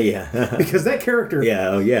 Yeah. Because that character... Yeah,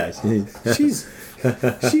 oh yeah.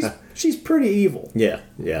 she's pretty evil. Yeah.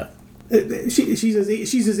 She's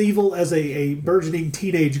as evil as a burgeoning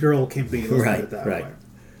teenage girl can be. Let's put it that way.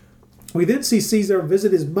 We then see Caesar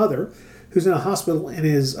visit his mother, who's in a hospital and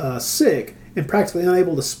is sick and practically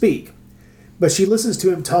unable to speak. But she listens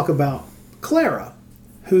to him talk about Clara,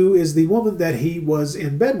 who is the woman that he was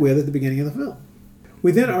in bed with at the beginning of the film.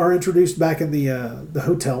 We then are introduced back in the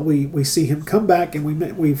hotel. We see him come back, and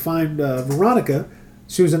we find Veronica,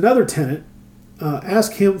 she was another tenant,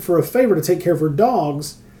 ask him for a favor to take care of her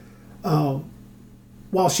dogs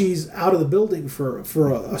while she's out of the building for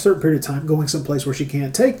a certain period of time, going someplace where she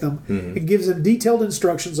can't take them, and gives him detailed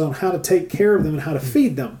instructions on how to take care of them and how to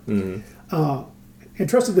feed them.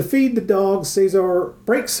 Entrusted to feed the dogs, Caesar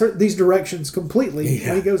breaks these directions completely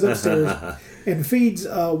when he goes upstairs and feeds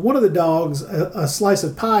one of the dogs a slice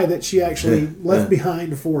of pie that she actually left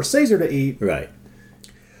behind for Caesar to eat. Right.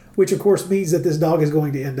 Which, of course, means that this dog is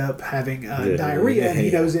going to end up having diarrhea, and he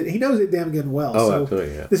knows it. He knows it damn good and well. Oh,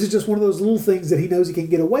 absolutely, yeah. This is just one of those little things that he knows he can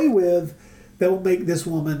get away with that will make this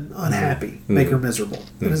woman unhappy, make her miserable.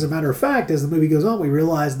 And as a matter of fact, as the movie goes on, we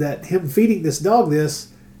realize that him feeding this dog this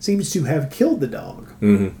seems to have killed the dog.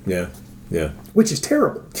 Yeah. Which is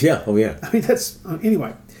terrible. Yeah, oh yeah. I mean, that's...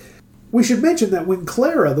 anyway. We should mention that when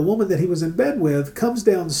Clara, the woman that he was in bed with, comes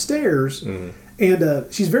downstairs,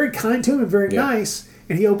 and she's very kind to him and very nice,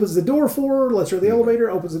 and he opens the door for her, lets her in the elevator,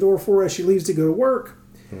 opens the door for her as she leaves to go to work.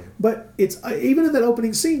 But it's even in that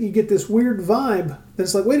opening scene, you get this weird vibe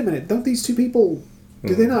that's like, wait a minute, don't these two people...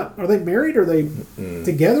 Do they not... Are they married? Are they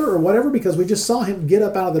together or whatever? Because we just saw him get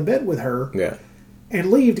up out of the bed with her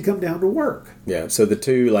and leave to come down to work. Yeah, so the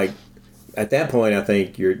two, like... At that point, I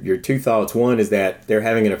think your two thoughts. One is that they're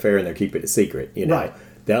having an affair and they're keeping it secret. You know? Right.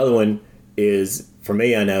 The other one is, for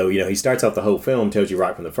me, I know, he starts off the whole film, tells you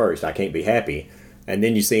right from the first, I can't be happy. And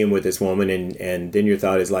then you see him with this woman, and then your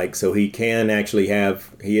thought is like, so he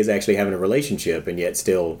is actually having a relationship and yet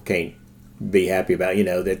still can't be happy about,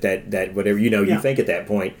 that whatever, you think at that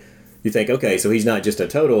point, you think, okay, so he's not just a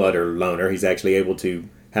total utter loner, he's actually able to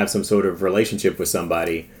have some sort of relationship with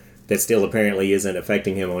somebody that still apparently isn't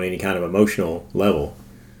affecting him on any kind of emotional level.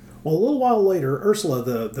 Well, a little while later, Ursula,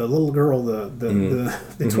 the little girl,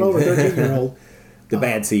 the 12 or 13-year-old... the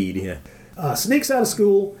bad seed, sneaks out of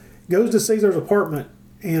school, goes to Caesar's apartment,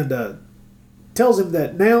 and tells him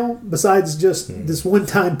that now, besides just this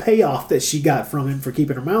one-time payoff that she got from him for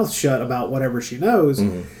keeping her mouth shut about whatever she knows,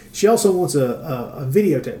 she also wants a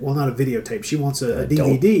videotape. Well, not a videotape. She wants a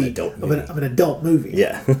DVD of an adult movie.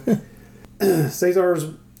 Yeah. Caesar's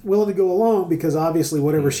willing to go along because obviously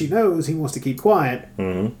whatever she knows, he wants to keep quiet.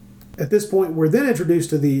 At this point, we're then introduced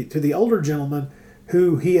to the older gentleman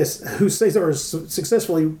who Caesar is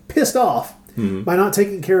successfully pissed off by not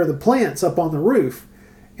taking care of the plants up on the roof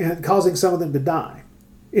and causing some of them to die.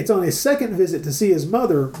 It's on his second visit to see his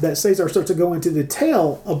mother that Caesar starts to go into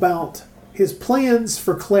detail about his plans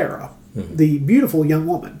for Clara, the beautiful young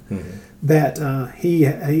woman that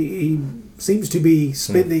he seems to be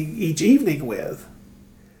spending each evening with.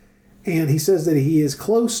 And he says that he is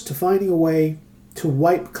close to finding a way to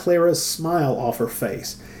wipe Clara's smile off her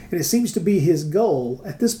face. And it seems to be his goal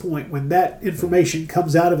at this point, when that information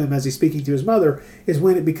comes out of him as he's speaking to his mother, is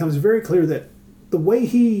when it becomes very clear that the way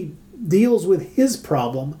he deals with his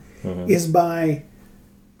problem is by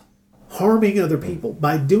harming other people,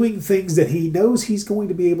 by doing things that he knows he's going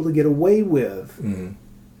to be able to get away with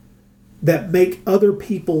that make other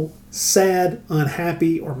people sad,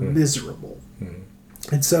 unhappy, or miserable.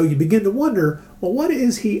 And so you begin to wonder, well, what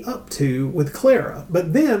is he up to with Clara?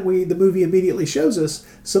 But then the movie immediately shows us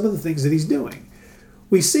some of the things that he's doing.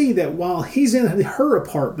 We see that while he's in her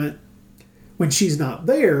apartment, when she's not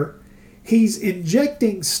there, he's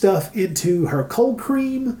injecting stuff into her cold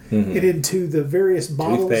cream and into the various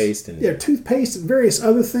bottles. Toothpaste and various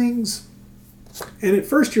other things. And at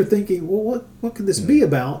first you're thinking, well, what could this be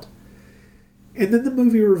about? And then the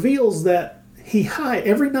movie reveals that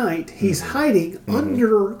every night he's hiding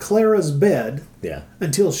under Clara's bed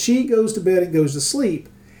until she goes to bed and goes to sleep,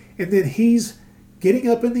 and then he's getting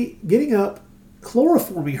up,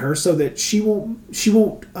 chloroforming her so that she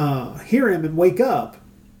won't hear him and wake up,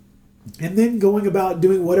 and then going about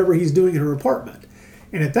doing whatever he's doing in her apartment.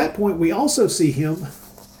 And at that point, we also see him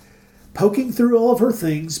poking through all of her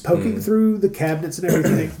things, poking through the cabinets and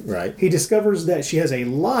everything. Right. He discovers that she has a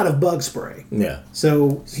lot of bug spray. Yeah.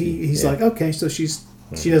 So he's like, okay, so she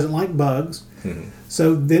doesn't like bugs.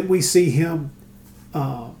 So then we see him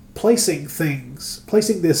placing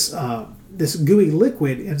this this gooey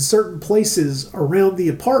liquid in certain places around the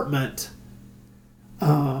apartment,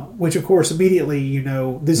 which of course immediately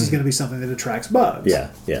this is going to be something that attracts bugs. Yeah,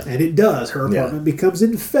 yeah. And it does. Her apartment becomes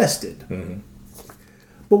infested.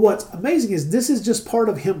 But what's amazing is this is just part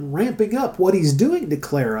of him ramping up what he's doing to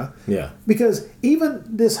Clara. Yeah. Because even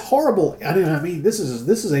this horrible, this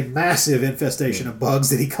is a massive infestation of bugs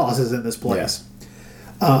that he causes in this place.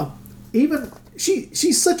 Even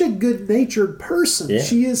she's such a good-natured person. Yeah.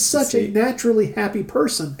 She is such a naturally happy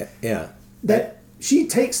person. Yeah. That she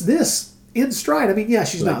takes this in stride. I mean,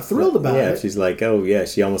 she's not thrilled about it. Yeah, she's like, oh yeah,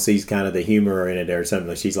 she almost sees kind of the humor in it or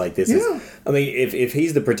something. She's like, this is. I mean, if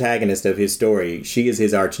he's the protagonist of his story, she is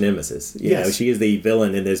his arch nemesis. You know, she is the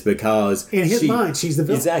villain in this because in his mind, she's the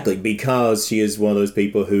villain. Exactly, because she is one of those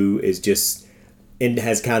people who is just. And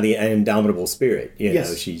has kind of the indomitable spirit. You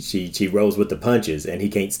know, she rolls with the punches, and he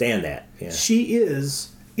can't stand that. Yeah. She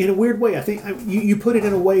is, in a weird way, I think you put it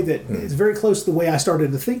in a way that is very close to the way I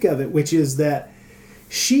started to think of it, which is that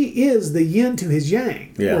she is the yin to his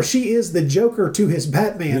yang, or she is the Joker to his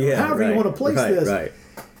Batman, or however you want to place this. Right.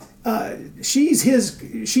 She's his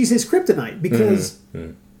kryptonite because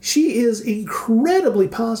she is incredibly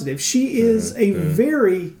positive. She is a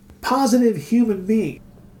very positive human being.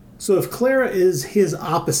 So if Clara is his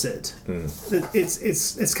opposite,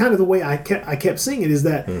 it's kind of the way I kept seeing it, is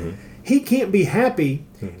that he can't be happy,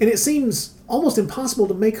 and it seems almost impossible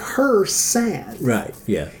to make her sad. Right,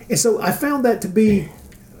 yeah. And so I found that to be,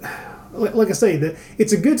 like I say, that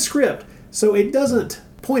it's a good script, so it doesn't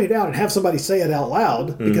point it out and have somebody say it out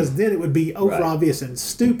loud, because then it would be over obvious and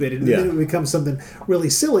stupid, and then it would become something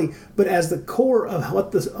really silly. But as the core of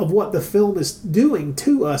what the film is doing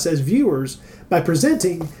to us as viewers, by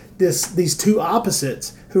presenting these two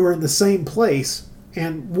opposites who are in the same place,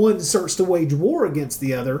 and one starts to wage war against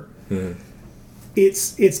the other,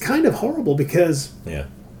 it's kind of horrible, because the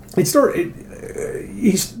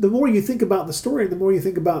more you think about the story, the more you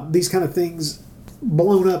think about these kind of things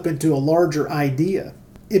blown up into a larger idea,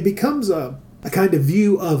 it becomes a kind of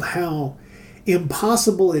view of how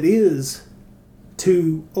impossible it is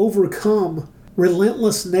to overcome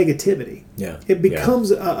relentless negativity. It becomes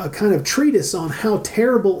a kind of treatise on how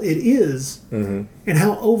terrible it is, and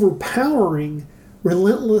how overpowering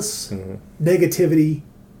relentless negativity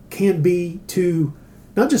can be to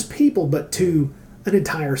not just people, but to an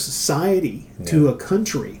entire society, to a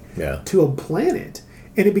country, to a planet.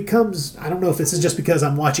 And it becomes, I don't know if this is just because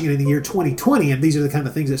I'm watching it in the year 2020 and these are the kind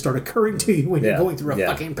of things that start occurring to you when you're going through a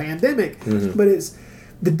fucking pandemic, but it's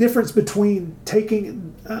the difference between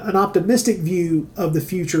taking an optimistic view of the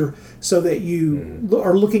future so that you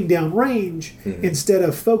are looking downrange instead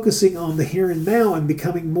of focusing on the here and now and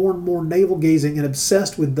becoming more and more navel-gazing and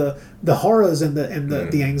obsessed with the horrors and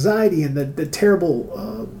the anxiety and the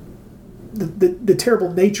terrible the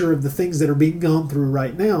terrible nature of the things that are being gone through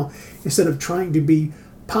right now, instead of trying to be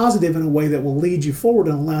positive in a way that will lead you forward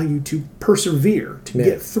and allow you to persevere, to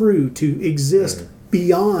get through, to exist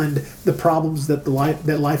beyond the problems that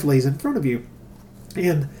life lays in front of you.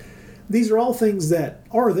 And these are all things that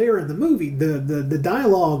are there in the movie. The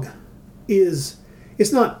dialogue is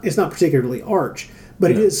it's not particularly arch,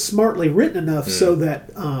 but it is smartly written enough so that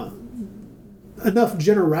enough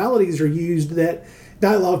generalities are used that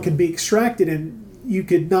dialogue can be extracted, and you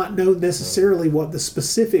could not know necessarily what the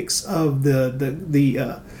specifics of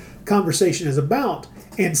the conversation is about,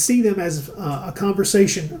 and see them as a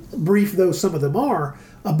conversation, brief though some of them are,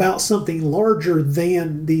 about something larger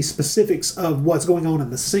than the specifics of what's going on in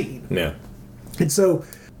the scene. Yeah. And so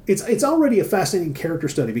it's already a fascinating character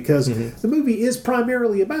study, because the movie is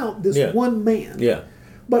primarily about this one man. Yeah.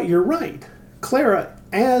 But you're right. Clara,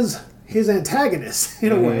 as his antagonist,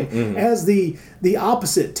 in a way, as the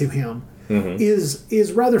opposite to him,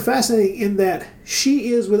 is rather fascinating in that she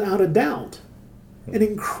is, without a doubt, an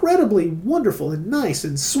incredibly wonderful and nice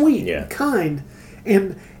and sweet and kind,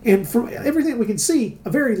 and from everything we can see, a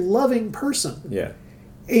very loving person. Yeah.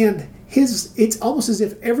 And it's almost as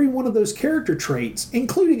if every one of those character traits,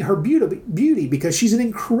 including her beauty, because she's an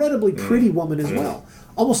incredibly pretty woman as well,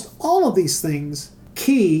 almost all of these things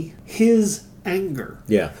key his anger,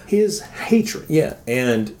 his hatred. Yeah,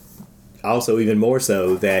 and also even more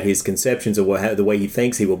so that his conceptions of the way he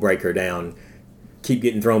thinks he will break her down keep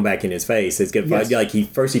getting thrown back in his face. It's good. Yes. Like he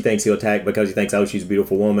thinks he'll attack because he thinks, oh, she's a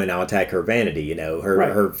beautiful woman. I'll attack her vanity. You know,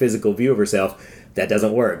 her physical view of herself. That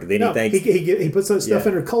doesn't work. Then he thinks he puts that stuff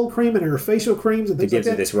in her cold cream and her facial creams and things like that.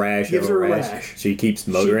 Gives her this rash. Gives her a rash. She keeps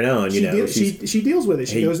motoring on. She deals with it.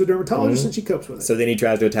 She goes to a dermatologist and she copes with it. So then he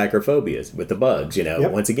tries to attack her phobias with the bugs. You know,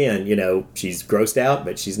 once again, she's grossed out,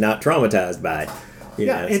 but she's not traumatized by it.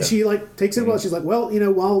 She takes it well. She's like, well,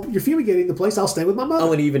 while you're fumigating the place, I'll stay with my mother.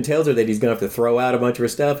 Oh, and he even tells her that he's going to have to throw out a bunch of her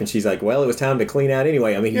stuff, and she's like, well, it was time to clean out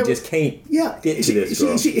anyway. I mean, he just can't get to this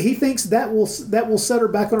girl. He thinks that will set her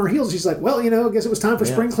back on her heels. She's like, well, I guess it was time for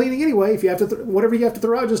spring cleaning anyway. If you have to, whatever you have to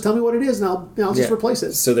throw out, just tell me what it is, and I'll just replace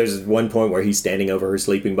it. So there's one point where he's standing over her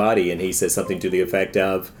sleeping body, and he says something to the effect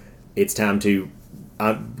of, it's time to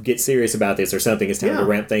get serious about this or something. It's time to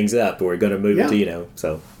ramp things up. We're going to move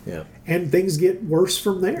to, And things get worse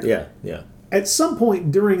from there. Yeah. At some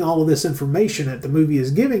point during all of this information that the movie is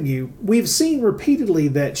giving you, we've seen repeatedly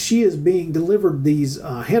that she is being delivered these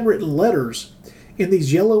handwritten letters in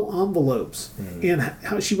these yellow envelopes. And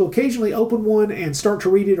how she will occasionally open one and start to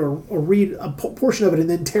read it or read a portion of it and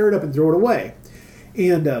then tear it up and throw it away.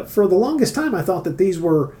 And for the longest time, I thought that these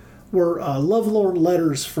were lovelorn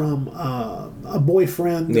letters from a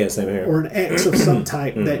boyfriend or an ex of some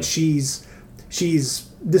type that she's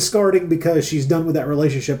discarding because she's done with that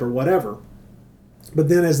relationship or whatever. But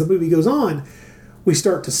then as the movie goes on, we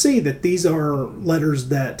start to see that these are letters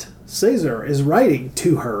that Caesar is writing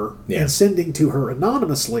to her and sending to her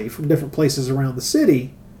anonymously from different places around the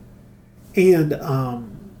city. And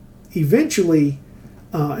eventually,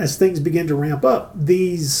 as things begin to ramp up,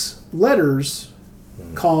 these letters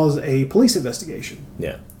cause a police investigation.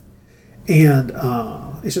 Yeah. And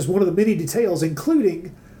it's just one of the many details,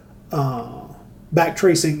 including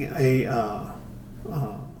backtracing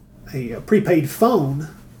a prepaid phone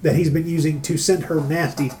that he's been using to send her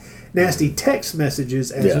nasty text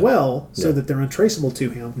messages as well, so that they're untraceable to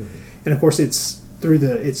him. And of course, it's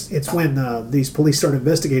when these police start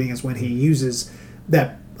investigating is when he uses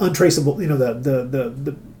that untraceable,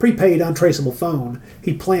 the prepaid untraceable phone.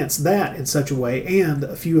 He plants that in such a way, and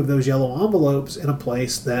a few of those yellow envelopes in a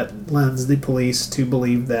place that lends the police to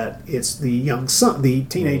believe that it's the young son, the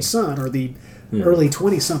teenage son, or the early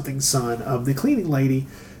 20-something son of the cleaning lady,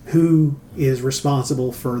 who is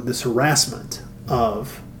responsible for this harassment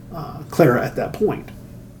of Clara at that point.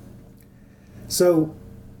 So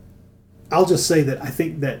I'll just say that I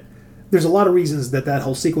think that there's a lot of reasons that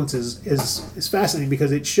whole sequence is fascinating,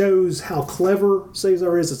 because it shows how clever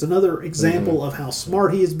Caesar is. It's another example of how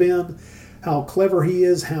smart he has been, how clever he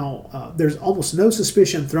is, how there's almost no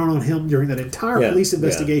suspicion thrown on him during that entire police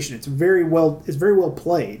investigation. It's very well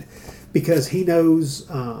played, because he knows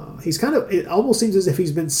it almost seems as if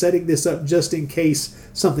he's been setting this up just in case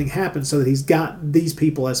something happens, so that he's got these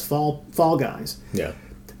people as fall guys. Yeah.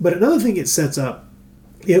 But another thing it sets up,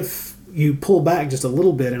 if you pull back just a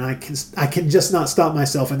little bit, and I can just not stop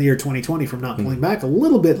myself in the year 2020 from not pulling back a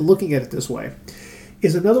little bit and looking at it this way,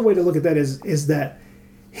 is another way to look at that is that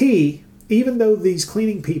he, even though these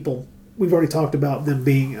cleaning people, we've already talked about them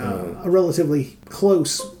being a relatively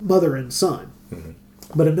close mother and son,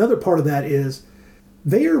 but another part of that is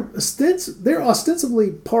they're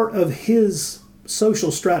ostensibly part of his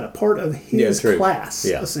social strata, part of his class,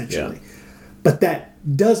 essentially. But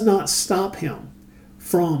that does not stop him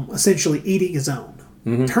from essentially eating his own,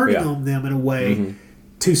 turning on them in a way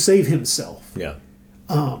to save himself. Yeah.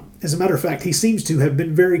 As a matter of fact, he seems to have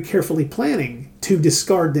been very carefully planning to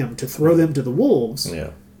discard them, to throw them to the wolves. Yeah.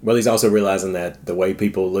 Well, he's also realizing that the way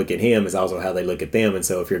people look at him is also how they look at them, and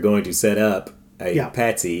so if you're going to set up a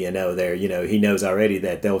patsy, he knows already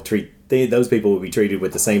that they'll treat those people will be treated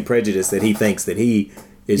with the same prejudice that he thinks that he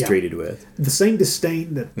is treated with, the same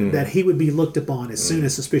disdain that he would be looked upon as soon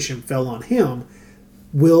as suspicion fell on him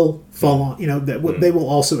will fall on, that they will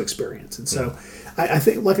also experience. And so I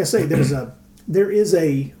think, like I say, there is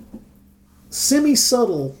a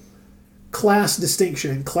semi-subtle class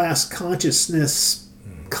distinction and class consciousness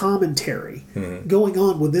commentary going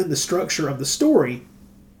on within the structure of the story.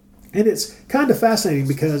 And it's kind of fascinating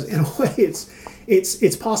because, in a way,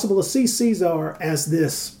 it's possible to see Caesar as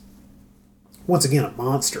this, once again, a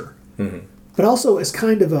monster, but also as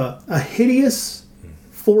kind of a hideous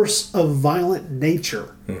force of violent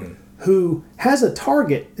nature who has a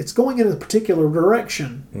target that's going in a particular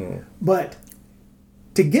direction, but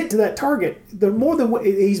to get to that target,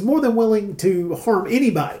 he's more than willing to harm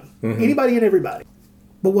anybody and everybody.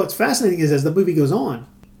 But what's fascinating is, as the movie goes on,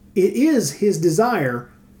 it is his desire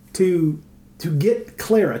to get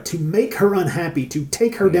Clara, to make her unhappy, to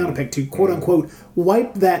take her down a peg, to quote unquote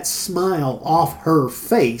wipe that smile off her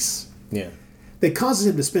face. Yeah. that causes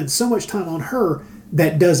him to spend so much time on her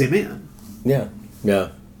that does him in. Yeah.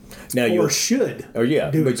 Now or should. Or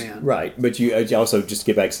do him in. Right. But you also, just to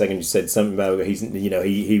get back a second, you said something about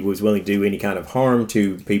he was willing to do any kind of harm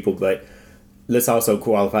to people, but let's also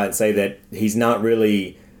qualify and say that he's not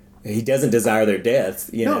really. He doesn't desire their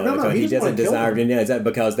death. No. He doesn't desire.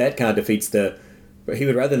 Because that kind of defeats the. He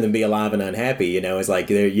would rather than be alive and unhappy. It's like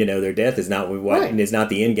their death is not is not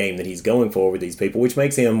the end game that he's going for with these people, which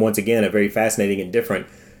makes him once again a very fascinating and different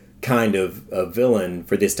kind of villain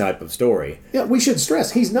for this type of story. Yeah, we should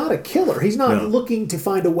stress he's not a killer. He's not looking to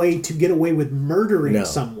find a way to get away with murdering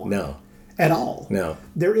someone. No. At all. No.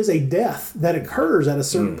 There is a death that occurs at a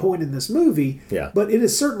certain point in this movie, but it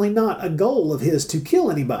is certainly not a goal of his to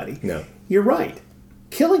kill anybody. No. You're right.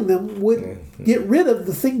 Killing them would get rid of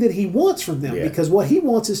the thing that he wants from them, because what he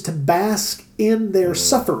wants is to bask in their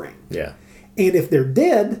suffering. Yeah. And if they're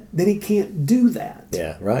dead, then he can't do that.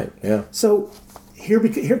 Yeah, right. Yeah. So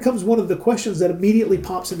here comes one of the questions that immediately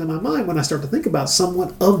pops into my mind when I start to think about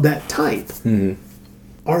someone of that type. Mm-hmm.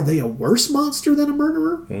 Are they a worse monster than a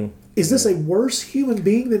murderer? Mm-hmm. Is this a worse human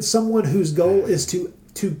being than someone whose goal is to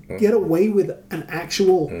get away with an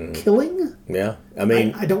actual killing? Yeah. I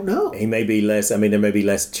mean, I don't know. He may be less. I mean, there may be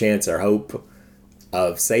less chance or hope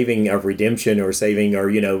of redemption or saving,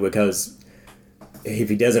 because if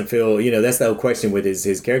he doesn't feel, that's the whole question with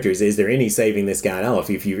his character is there any saving this guy off?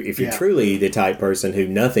 If you're truly the type person who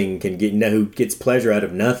nothing can get, who gets pleasure out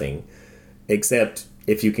of nothing, except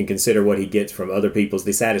if you can consider what he gets from other people's,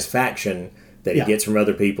 the satisfaction that he gets from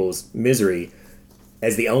other people's misery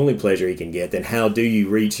as the only pleasure he can get, then how do you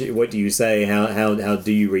reach, what do you say, how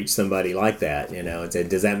do you reach somebody like that?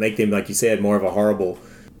 Does that make them, like you said, more of a horrible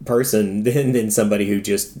person than somebody who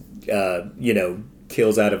just,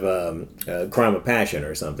 kills out of a crime of passion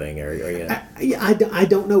or something? I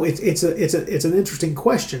don't know. It's an interesting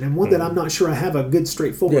question, and one that I'm not sure I have a good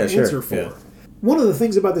straightforward answer for. Yeah. One of the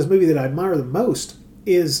things about this movie that I admire the most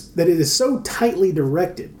is that it is so tightly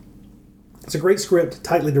directed. It's a great script,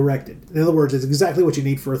 tightly directed. In other words, it's exactly what you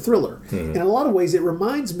need for a thriller. In a lot of ways, it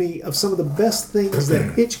reminds me of some of the best things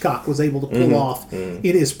that Hitchcock was able to pull off in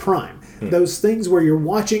his prime. Those things where you're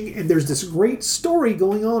watching and there's this great story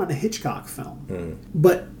going on in a Hitchcock film,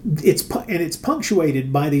 but it's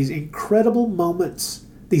punctuated by these incredible moments,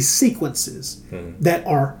 these sequences that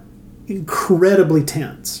are incredibly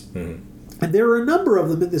tense. And there are a number of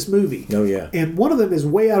them in this movie. Oh, yeah. And one of them is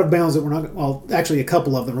way out of bounds that we're not... Well, actually, a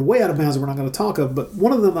couple of them are way out of bounds that we're not going to talk of. But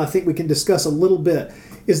one of them I think we can discuss a little bit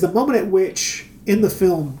is the moment at which, in the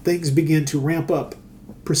film, things begin to ramp up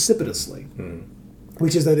precipitously.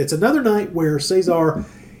 Which is that it's another night where Cesar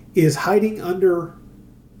is hiding under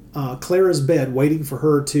Clara's bed, waiting for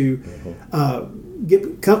her to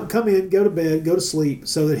come in, go to bed, go to sleep,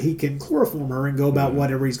 so that he can chloroform her and go about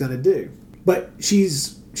whatever he's going to do. But she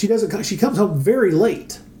comes home very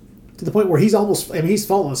late, to the point where he's almost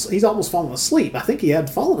fallen asleep. I think he had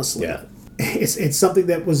fallen asleep. Yeah. It's something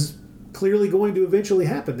that was clearly going to eventually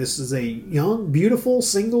happen. This is a young, beautiful,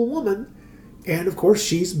 single woman, and of course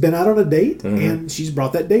she's been out on a date, and she's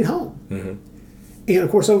brought that date home. And of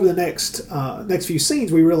course, over the next few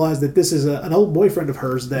scenes, we realize that this is an old boyfriend of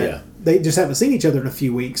hers that they just haven't seen each other in a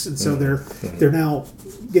few weeks, and so they're now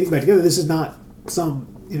getting back together. This is not some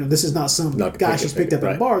guy she's picked up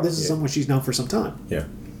at a bar. This is someone she's known for some time. Yeah.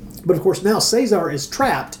 But of course, now Cesar is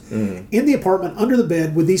trapped in the apartment under the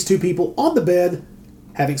bed with these two people on the bed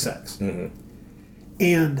having sex.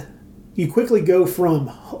 And you quickly go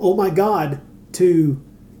from, oh my God, to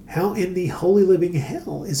how in the holy living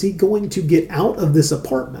hell is he going to get out of this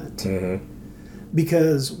apartment?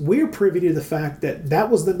 Because we're privy to the fact that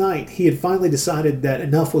was the night he had finally decided that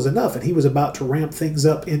enough was enough, and he was about to ramp things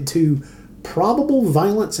up into probable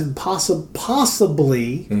violence and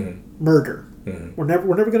possibly murder. We're never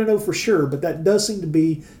going to know for sure, but that does seem to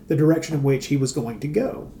be the direction in which he was going to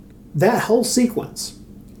go. That whole sequence,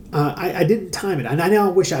 I didn't time it. And I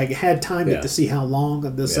now wish I had timed it to see how long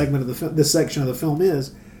this segment of this section of the film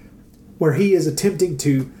is, where he is attempting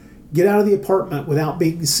to get out of the apartment without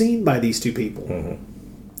being seen by these two people.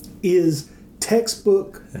 Is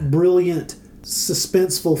textbook brilliant,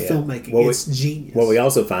 suspenseful filmmaking. It's genius. What we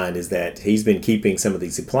also find is that he's been keeping some of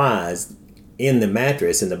these supplies in the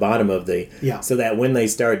mattress in the bottom of the so that when they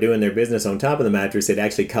start doing their business on top of the mattress, it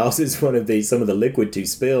actually causes some of the liquid to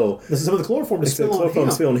spill. Some of the chloroform to spill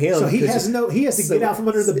on him. So he has to get out from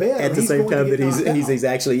under the bed at the same time that he's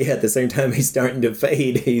actually at the same time he's starting to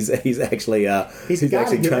fade. He's actually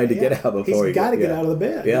trying to get out before he's got to get out of the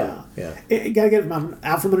bed. You got to get him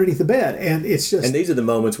out from underneath the bed, and it's just. And these are the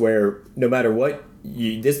moments where no matter what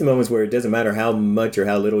this is the moments where it doesn't matter how much or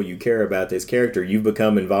how little you care about this character. You've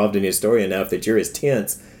become involved in his story enough that you're as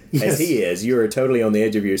tense as he is. You are totally on the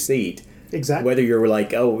edge of your seat. Exactly. Whether you're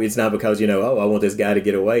like, oh, it's not because, I want this guy to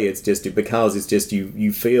get away. It's just because it's just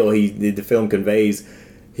you feel the film conveys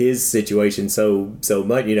his situation so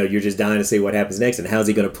much. You're just dying to see what happens next and how's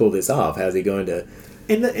he going to pull this off? How's he going to...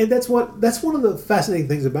 And that's one of the fascinating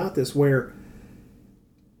things about this, where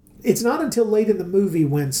it's not until late in the movie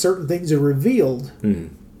when certain things are revealed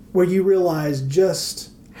where you realize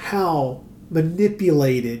just how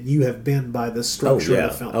manipulated you have been by the structure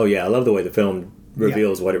of the film. Oh, yeah. I love the way the film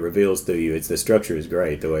reveals what it reveals to you. The structure is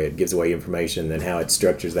great, the way it gives away information and how it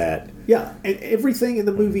structures that. Yeah, and everything in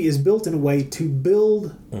the movie is built in a way to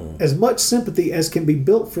build as much sympathy as can be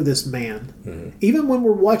built for this man. Even when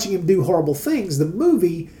we're watching him do horrible things, the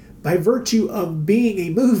movie, by virtue of being a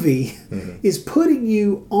movie, is putting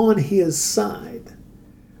you on his side.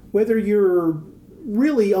 Whether you're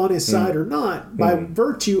really on his side or not, by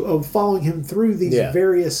virtue of following him through these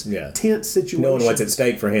various tense situations, knowing what's at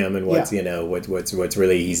stake for him and what's what's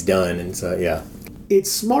really he's done, and so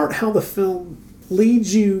it's smart how the film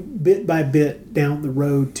leads you bit by bit down the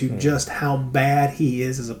road to just how bad he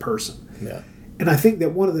is as a person. And I think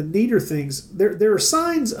that one of the neater things, there are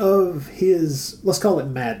signs of his, let's call it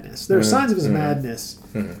madness. There are signs of his madness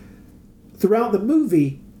throughout the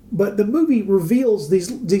movie. But the movie reveals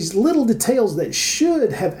these little details that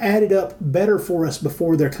should have added up better for us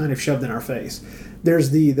before they're kind of shoved in our face.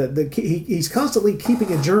 There's he's constantly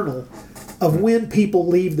keeping a journal of when people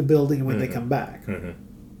leave the building and when they come back,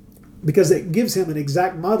 because it gives him an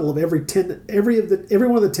exact model of every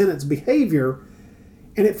one of the tenants' behavior.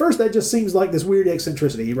 And at first, that just seems like this weird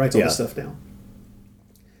eccentricity. He writes all this stuff down.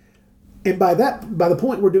 And by the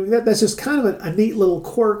point we're doing that, that's just kind of a neat little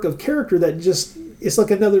quirk of character that just... It's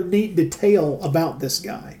like another neat detail about this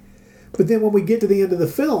guy. But then when we get to the end of the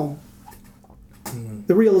film,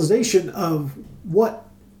 the realization of what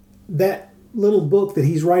that little book that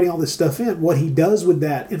he's writing all this stuff in, what he does with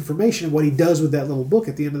that information, what he does with that little book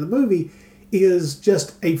at the end of the movie, is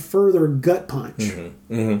just a further gut punch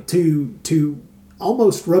to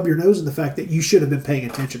almost rub your nose in the fact that you should have been paying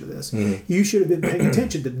attention to this. You should have been paying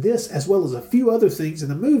attention to this as well as a few other things in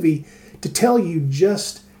the movie to tell you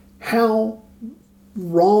just how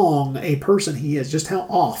wrong a person he is, just how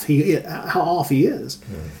off he is.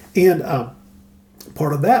 And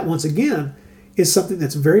part of that, once again, is something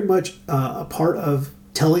that's very much a part of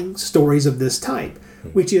telling stories of this type,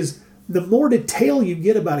 which is the more detail you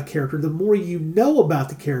get about a character, the more you know about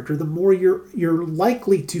the character, the more you're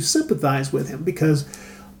likely to sympathize with him, because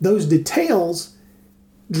those details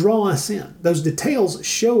draw us in. Those details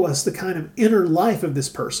show us the kind of inner life of this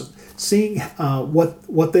person, seeing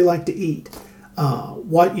what they like to eat,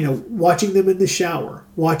 watching them in the shower,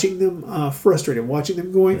 watching them frustrated, watching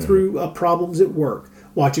them going through problems at work,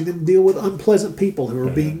 watching them deal with unpleasant people who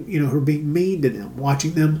are being mean to them,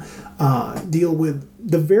 watching them deal with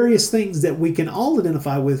the various things that we can all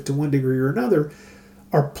identify with to one degree or another,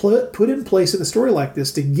 are put in place in a story like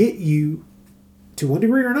this to get you to one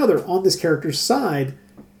degree or another on this character's side,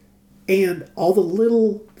 and all the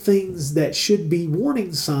little things that should be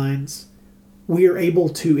warning signs we are able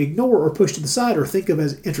to ignore or push to the side or think of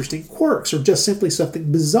as interesting quirks or just simply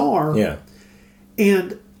something bizarre.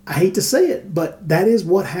 And I hate to say it, but that is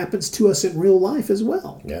what happens to us in real life as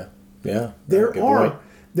well.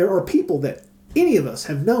 There are people that any of us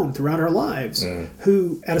have known throughout our lives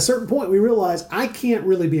who, at a certain point, we realize, I can't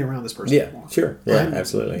really be around this person anymore.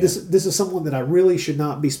 Absolutely. This is someone that I really should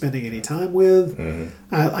not be spending any time with.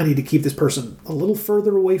 I need to keep this person a little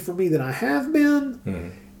further away from me than I have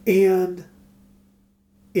been. And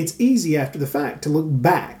it's easy after the fact to look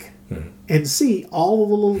back and see all of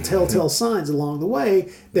the little telltale signs along the way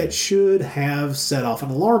that should have set off an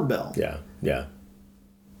alarm bell.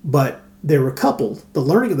 But they were coupled, the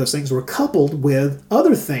learning of those things were coupled with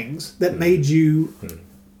other things that made you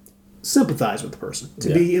sympathize with the person,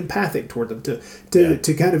 to be empathic toward them,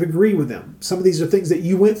 to kind of agree with them. Some of these are things that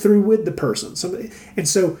you went through with the person. And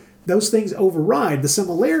so those things override the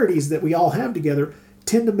similarities that we all have together,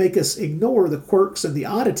 tend to make us ignore the quirks and the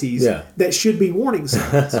oddities that should be warning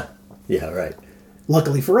signs.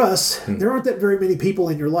 Luckily for us, there aren't that very many people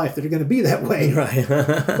in your life that are going to be that way.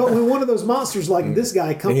 But when one of those monsters like this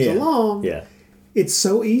guy comes along, it's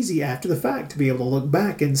so easy after the fact to be able to look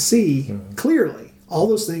back and see clearly All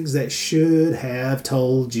those things that should have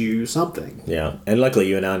told you something. Yeah, and luckily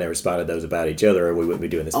you and I never spotted those about each other, or we wouldn't be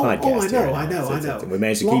doing this podcast. I know. We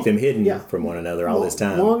managed to keep them hidden from one another all this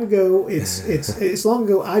time. Long ago, it's long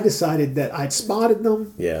ago. I decided that I'd spotted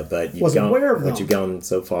them. Yeah, but aware of them. But you've gone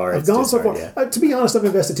so far. I've gone so far. Yeah. To be honest, I've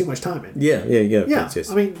invested too much time in. Yeah. Yeah, just,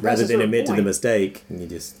 I mean, rather than admit to the mistake, you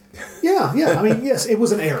just. Yeah. I mean, yes, it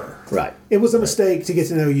was an error. Right. It was a mistake to get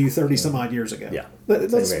to know you 30 some odd years ago. Yeah.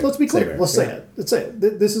 Let's be clear. Let's say it. Let's say it.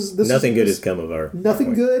 This is nothing good has come of our.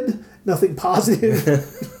 Nothing good. Nothing positive.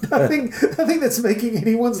 nothing that's making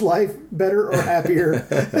anyone's life better or happier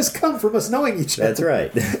has come from us knowing each other. That's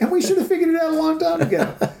right. And we should have figured it out a long time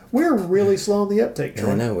ago. We're really slow on the uptake,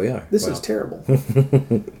 Troy. I know we are. This is terrible.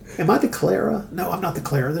 Am I the Clara? No, I'm not the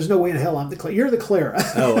Clara. There's no way in hell I'm the Clara. You're the Clara.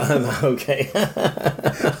 Oh, I'm okay.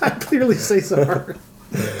 I clearly say so hard.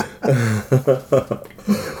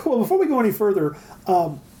 Well, before we go any further,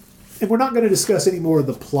 and we're not going to discuss any more of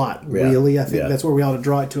the plot, really. I think that's where we ought to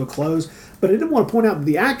draw it to a close. But I did want to point out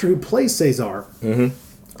the actor who plays Cesar,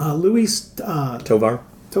 Luis Tovar.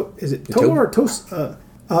 Is it Tovar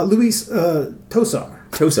or Luis Tosar?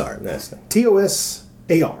 Tosar, that's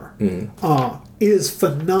Tosar. Is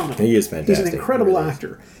phenomenal. He is fantastic. He's an incredible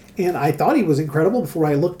actor. And I thought he was incredible before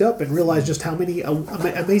I looked up and realized just how many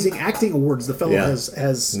amazing acting awards the fellow has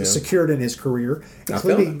secured in his career,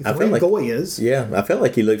 including three Goyas. Yeah, I felt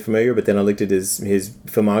like he looked familiar, but then I looked at his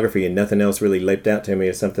filmography and nothing else really leapt out to me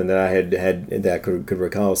as something that I had that I could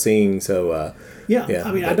recall seeing. So I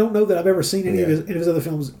don't know that I've ever seen any of his other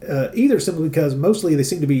films either, simply because mostly they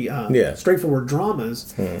seem to be straightforward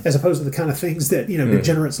dramas, as opposed to the kind of things that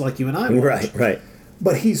degenerates like you and I watch. Right.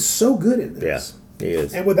 But he's so good in this. Yeah. He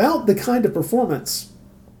is. And without the kind of performance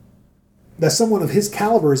that someone of his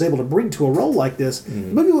caliber is able to bring to a role like this, the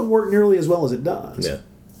movie wouldn't work nearly as well as it does. Yeah.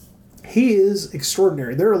 He is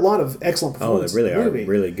extraordinary. There are a lot of excellent performances in the movie. Are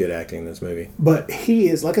really good acting in this movie. But he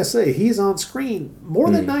is, like I say, he is on screen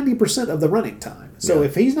more than 90% of the running time. So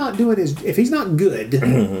if he's not good, it's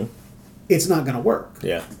not going to work.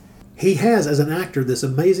 Yeah. He has, as an actor, this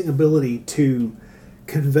amazing ability to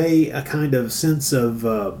convey a kind of sense of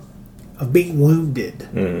being wounded,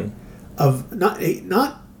 of not.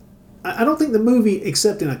 I don't think the movie,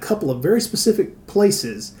 except in a couple of very specific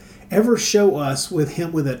places, ever show us with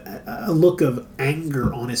him with a look of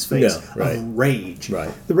anger on his face, of rage.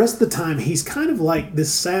 Right. The rest of the time, he's kind of like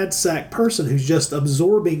this sad sack person who's just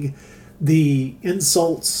absorbing the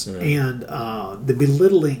insults and the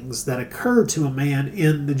belittlings that occur to a man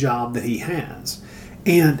in the job that he has.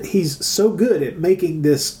 And he's so good at making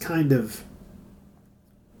this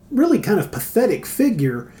really kind of pathetic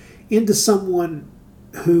figure into someone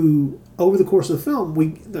who, over the course of the film,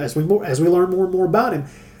 as we learn more and more about him,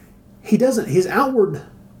 his outward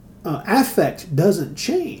affect doesn't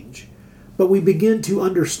change, but we begin to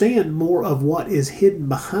understand more of what is hidden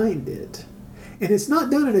behind it. And it's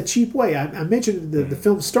not done in a cheap way. I mentioned the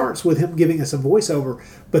film starts with him giving us a voiceover,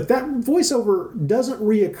 but that voiceover doesn't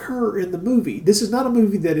reoccur in the movie. This is not a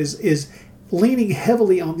movie that is leaning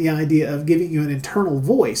heavily on the idea of giving you an internal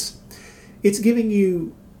voice. It's giving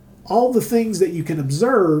you all the things that you can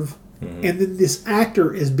observe, and then this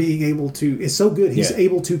actor is so good, he's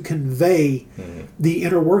able to convey the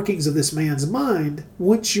inner workings of this man's mind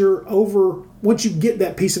once you get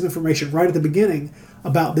that piece of information right at the beginning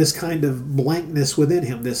about this kind of blankness within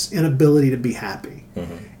him, this inability to be happy.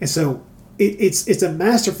 And so it's a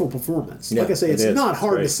masterful performance. Like I say, it's not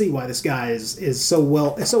hard to see why this guy is so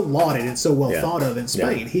lauded and so well thought of in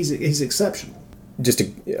Spain. He's exceptional.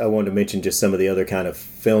 I wanted to mention just some of the other kind of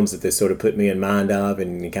films that this sort of put me in mind of,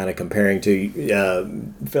 and kind of comparing to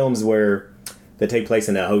films that take place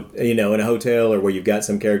in a hotel, or where you've got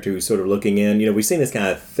some character who's sort of looking in. We've seen this kind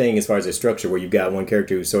of thing as far as the structure, where you've got one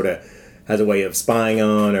character who sort of has a way of spying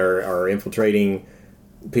on or infiltrating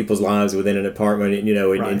people's lives within an apartment,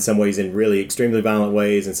 in some ways in really extremely violent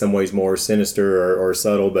ways, in some ways more sinister or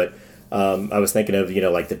subtle. But I was thinking of,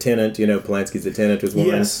 like The Tenant, Polanski's The Tenant was one.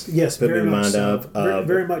 Yes, put me in mind so. of.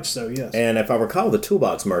 Very much so, yes. And if I recall, The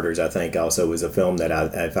Toolbox Murders, I think, also was a film that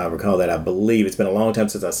I believe, it's been a long time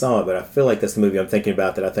since I saw it, but I feel like that's the movie I'm thinking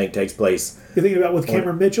about that I think takes place. You're thinking about with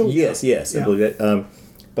Cameron Mitchell? Yes, I believe it. And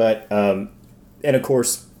of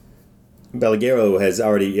course, Balaguerro has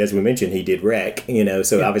already, as we mentioned, he did Wreck,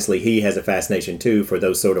 so obviously he has a fascination too for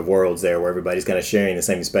those sort of worlds there where everybody's kind of sharing the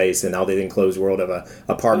same space and all the enclosed world of a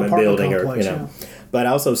apartment building complex, But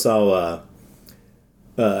I also saw,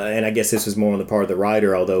 and I guess this was more on the part of the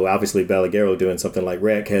writer, although obviously Balaguerro doing something like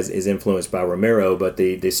Wreck is influenced by Romero, but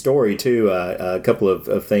the story too, a couple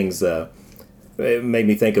of things it made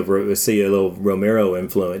me think of see a little Romero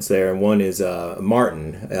influence there, and one is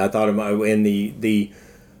Martin. I thought in the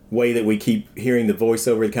way that we keep hearing the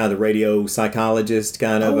voiceover, kind of the radio psychologist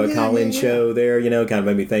kind of a call-in show there, kind of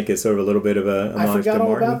made me think it's sort of a little bit of a homage to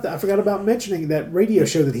Martin. About that. I forgot about mentioning that radio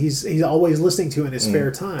show that he's always listening to in his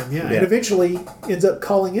spare time. Yeah, and eventually ends up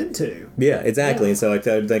calling into. Yeah, exactly. And so I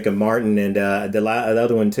think of Martin, and the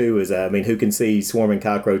other one too is who can see swarming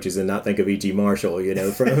cockroaches and not think of E.G. Marshall?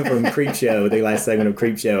 From Creepshow, the last segment of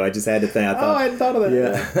Creepshow. I just had to think. I hadn't thought of that.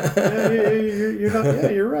 You're not. Yeah,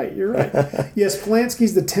 you're right. You're right. Yes,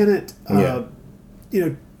 Polanski's the tenant.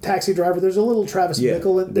 Taxi driver. There's a little Travis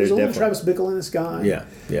Bickle. There's a little Travis Bickle in this guy.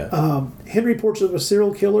 Yeah. Henry Portrait of a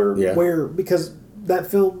Serial Killer. Yeah. Because that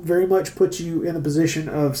film very much puts you in a position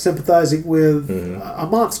of sympathizing with a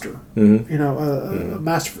monster.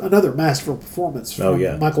 Mm-hmm. Another masterful performance from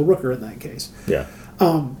Michael Rooker in that case. Yeah.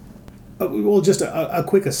 Well, just a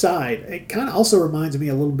quick aside. It kind of also reminds me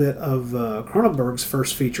a little bit of Cronenberg's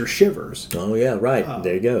first feature, Shivers. Oh yeah, right.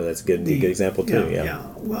 There you go. That's a good example too. Yeah.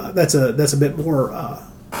 Well, that's a bit more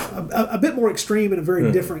a bit more extreme and a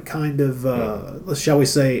very different kind of shall we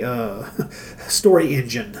say story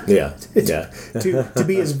engine. Yeah. to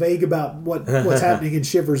be as vague about what's happening in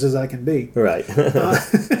Shivers as I can be. Right.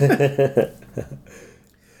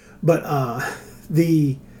 But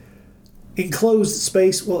the enclosed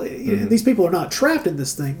space. Well, these people are not trapped in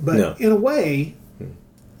this thing, but in a way,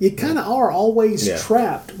 you kind of are always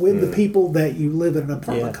trapped with the people that you live in an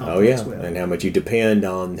apartment complex with. And how much you depend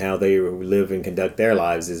on how they live and conduct their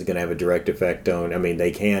lives is going to have a direct effect on. I mean,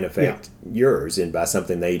 they can affect yours and by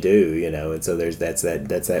something they do, And so that's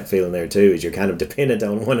that feeling there too. Is you're kind of dependent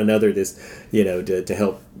on one another. To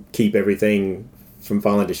help keep everything from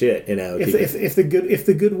falling to shit, If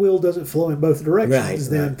the goodwill doesn't flow in both directions,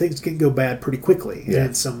 then things can go bad pretty quickly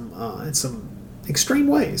in some extreme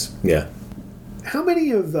ways. Yeah. How many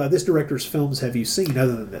of this director's films have you seen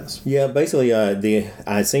other than this? Yeah, basically,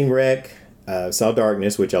 I'd seen Wreck, saw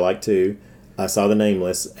Darkness, which I like too. I saw The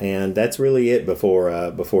Nameless, and that's really it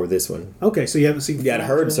before this one. Okay, so you haven't seen. Yeah, I'd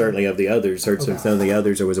heard certainly of the others. Heard some of the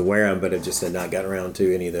others. I was aware of, but I just had not gotten around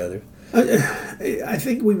to any of the others. I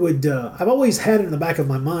think we would. I've always had it in the back of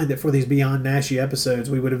my mind that for these Beyond Naschy episodes,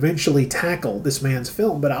 we would eventually tackle this man's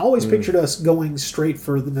film. But I always pictured us going straight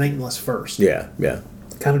for The Nameless first. Yeah.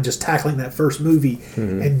 Kind of just tackling that first movie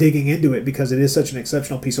and digging into it because it is such an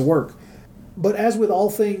exceptional piece of work. But as with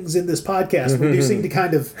all things in this podcast, we do seem to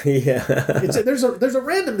kind of there's a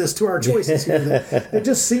randomness to our choices here that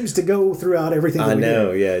just seems to go throughout everything. I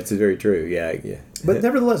know, it's very true. Yeah. But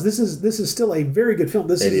nevertheless, this is still a very good film.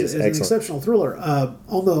 This is an exceptional thriller.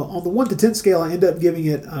 On the 1 to 10 scale, I end up giving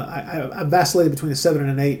it. I vacillated between a 7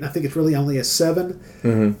 and an 8, and I think it's really only a 7.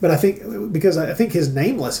 Mm-hmm. But I think his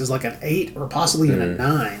Nameless is like an 8 or possibly even a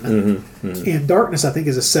 9. Mm-hmm. And Darkness, I think,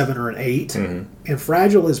 is a 7 or an 8. Mm-hmm. And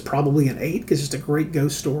Fragile is probably an 8 because it's just a great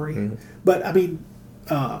ghost story. Mm-hmm. But I mean,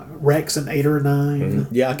 Rex an 8 or a 9.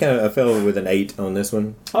 Mm-hmm. Yeah, I fell with an 8 on this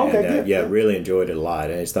one. Okay, good. Really enjoyed it a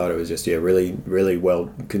lot. I just thought it was just really, really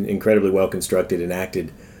incredibly well constructed and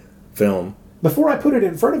acted film. Before I put it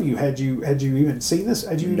in front of you, had you even seen this?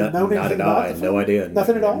 Had you known anything about it? Not at all. I had no idea.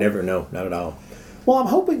 Nothing at all? Never, no, not at all. Well, I'm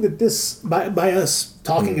hoping that this, by us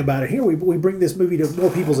talking about it here, we bring this movie to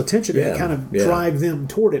more people's attention and kind of drive them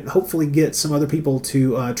toward it and hopefully get some other people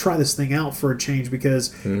to try this thing out for a change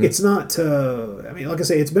because it's not, like I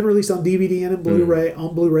say, it's been released on DVD and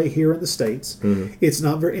on Blu-ray here in the States. Mm-hmm. It's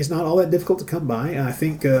not all that difficult to come by. I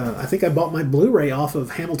think I bought my Blu-ray off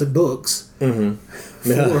of Hamilton Books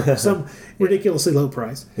for some ridiculously low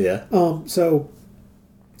price. Yeah. So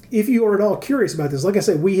if you are at all curious about this, like I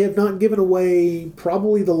said, we have not given away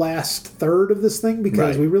probably the last third of this thing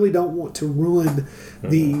because we really don't want to ruin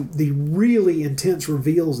the really intense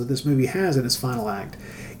reveals that this movie has in its final act.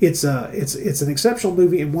 It's an exceptional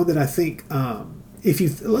movie and one that I think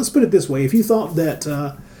let's put it this way, if you thought that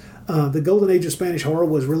the golden age of Spanish horror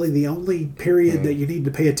was really the only period that you need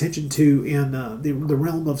to pay attention to in the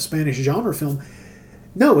realm of Spanish genre film,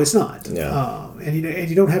 no, it's not. Yeah. And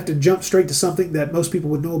you don't have to jump straight to something that most people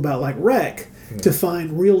would know about, like Wreck, to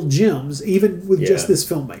find real gems, even with just this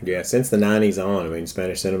filmmaking. Yeah, since the 90s on, I mean,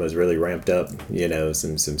 Spanish cinema has really ramped up.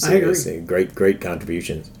 Some serious, great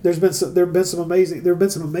contributions. There have been some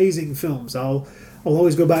amazing films. I'll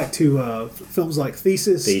always go back to films like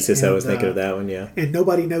Thesis. I was thinking of that one. Yeah. And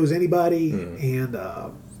Nobody Knows Anybody. And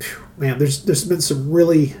man, there's been some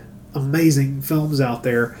really amazing films out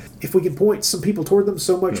there. If we can point some people toward them,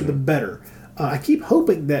 so much the better. I keep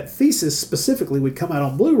hoping that Thesis specifically would come out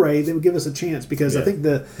on Blu-ray. They would give us a chance because I think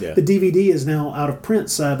the DVD is now out of print,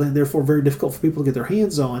 sadly, and therefore very difficult for people to get their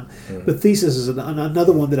hands on. But Thesis is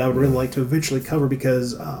another one that I would really like to eventually cover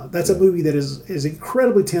because that's a movie that is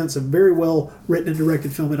incredibly tense, a very well written and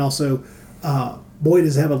directed film, and also boy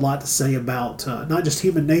does have a lot to say about not just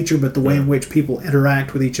human nature, but the way in which people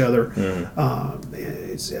interact with each other.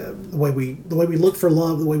 It's the way we look for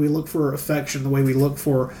love, the way we look for affection, the way we look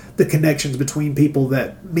for the connections between people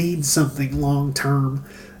that mean something long term.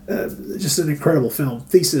 Just an incredible film.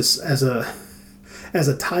 Thesis as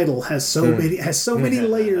a title has so many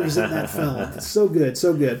layers in that film. It's so good,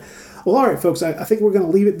 so good. Well, all right, folks. I think we're going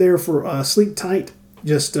to leave it there for Sleep Tight.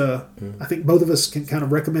 Just, I think both of us can kind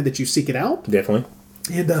of recommend that you seek it out. Definitely.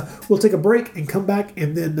 And we'll take a break and come back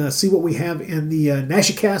and then see what we have in the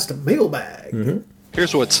Naschycast mailbag.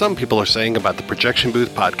 Here's what some people are saying about the Projection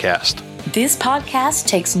Booth podcast. This podcast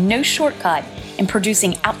takes no shortcut in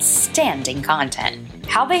producing outstanding content.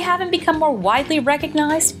 How they haven't become more widely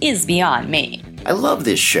recognized is beyond me. I love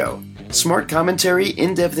this show. Smart commentary,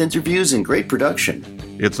 in-depth interviews, and great production.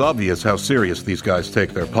 It's obvious how serious these guys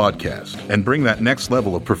take their podcast and bring that next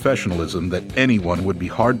level of professionalism that anyone would be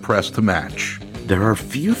hard-pressed to match. There are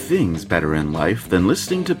few things better in life than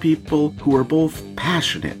listening to people who are both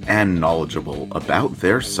passionate and knowledgeable about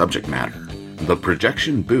their subject matter. The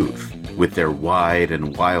Projection Booth, with their wide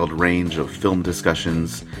and wild range of film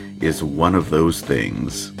discussions, is one of those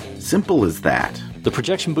things. Simple as that. The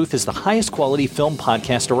Projection Booth is the highest quality film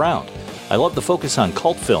podcast around. I love the focus on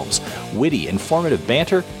cult films, witty, informative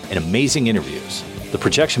banter, and amazing interviews. The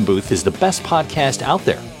Projection Booth is the best podcast out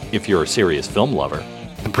there, if you're a serious film lover.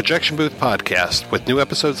 The Projection Booth podcast, with new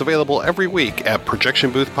episodes available every week at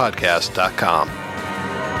projectionboothpodcast.com.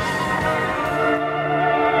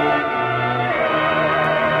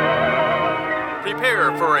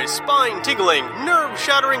 Prepare for a spine-tingling,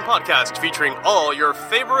 nerve-shattering podcast featuring all your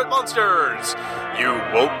favorite monsters. You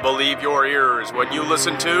won't believe your ears when you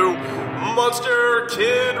listen to Monster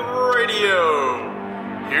Kid Radio.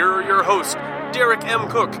 Here are your hosts, Derek M.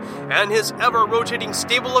 Cook, and his ever-rotating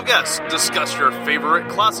stable of guests discuss your favorite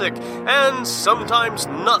classic and sometimes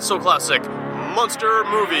not-so-classic monster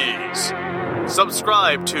movies.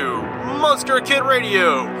 Subscribe to Monster Kid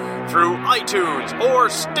Radio through iTunes or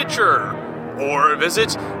Stitcher, or visit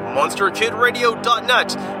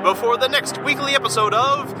monsterkidradio.net before the next weekly episode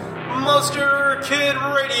of Monster Kid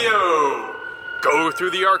Radio. Go through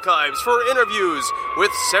the archives for interviews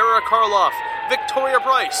with Sarah Karloff, Victoria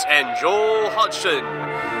Price, and Joel Hodgson.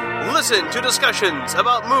 Listen to discussions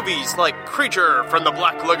about movies like Creature from the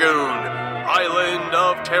Black Lagoon, Island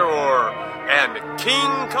of Terror, and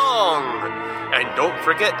King Kong. And don't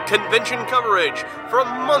forget convention coverage from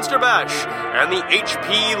Monster Bash and the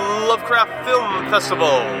H.P. Lovecraft Film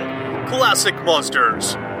Festival. Classic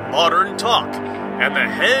monsters, modern talk, and the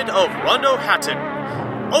head of Rondo Hatton.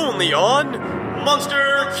 Only on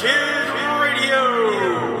Monster Kid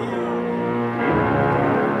Radio.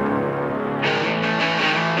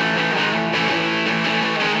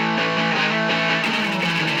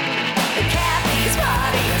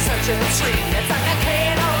 Such a treat. It's like a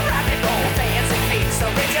can of rock and roll dancing feet. So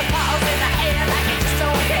raise your paws in the air like you just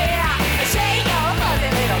don't care. And shake your fuzzy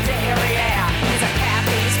little derriere. It's a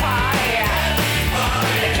Kathy's party.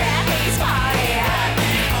 The Kathy's party.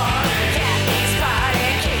 Kathy's party.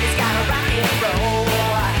 Kitty's gotta rock and roll.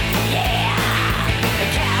 Yeah. The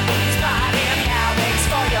Kathy's party. Now makes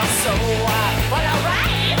for your soul. Well,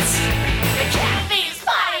 alright. The Kathy's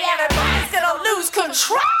party. Everybody's gonna lose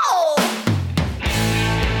control.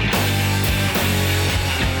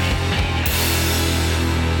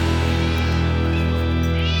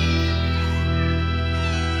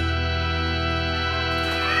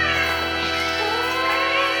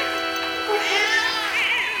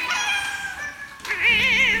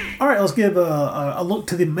 All right, let's give a look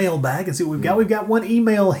to the mailbag and see what we've got. We've got one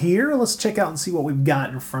email here. Let's check out and see what we've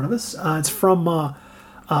got in front of us. It's from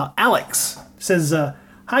Alex. It says,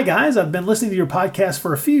 hi, guys. I've been listening to your podcast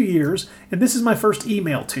for a few years, and this is my first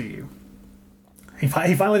email to you. He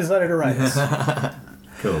finally decided to write us.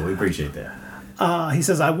 Cool. We appreciate that. He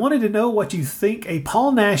says, I wanted to know what you think a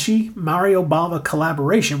Paul Naschy, Mario Bava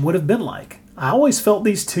collaboration would have been like. I always felt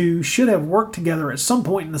these two should have worked together at some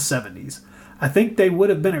point in the 70s. I think they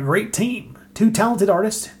would have been a great team. Two talented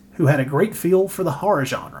artists who had a great feel for the horror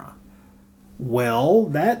genre.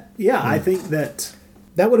 Well, I think that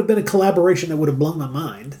would have been a collaboration that would have blown my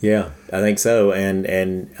mind. Yeah, I think so. And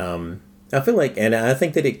I feel like, and I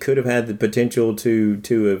think that it could have had the potential to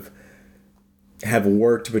have have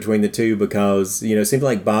worked between the two because, it seemed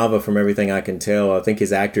like Bava, from everything I can tell, I think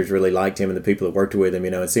his actors really liked him and the people that worked with him.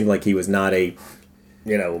 It seemed like he was not a,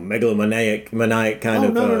 megalomaniac kind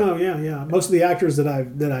of. No. Yeah. Most of the actors that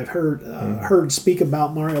I've heard speak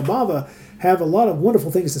about Mario Bava have a lot of wonderful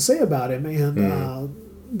things to say about him. And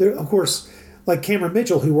there, of course, like Cameron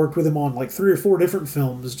Mitchell, who worked with him on like 3 or 4 different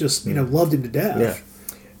films, just, loved him to death. Yeah.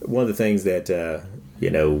 One of the things that,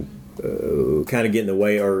 kind of get in the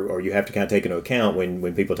way, or you have to kind of take into account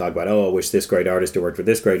when people talk about, I wish this great artist had worked with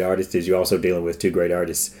this great artist, is you're also dealing with 2 great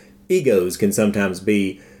artists. Egos can sometimes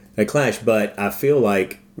be a clash, but I feel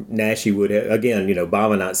like Naschy would have, again,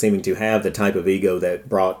 Bava not seeming to have the type of ego that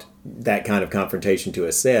brought that kind of confrontation to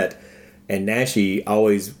a set, and Naschy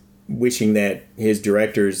always wishing that his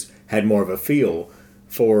directors had more of a feel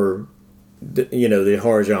for the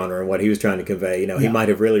horror genre and what he was trying to convey. He might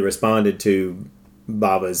have really responded to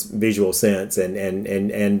Bava's visual sense,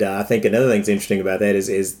 and I think another thing that's interesting about that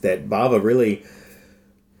is that Bava really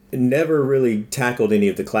never really tackled any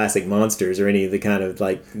of the classic monsters or any of the kind of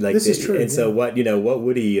like this is true. And so what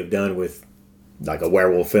would he have done with like a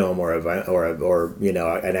werewolf film or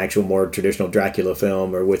an actual more traditional Dracula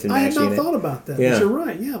film or with Naschy? I had not thought about that. Yeah. But you're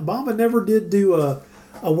right. Yeah, Bava never did do a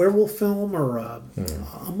werewolf film or a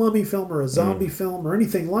mummy film or a zombie film or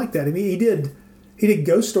anything like that. I mean, he did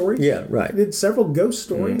ghost stories. Yeah, right. He did several ghost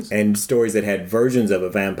stories. And stories that had versions of a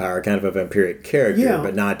vampire, kind of a vampiric character,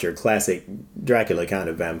 but not your classic Dracula kind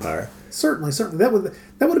of vampire. Certainly. That would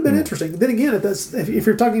have been interesting. Then again, if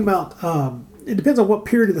you're talking about, it depends on what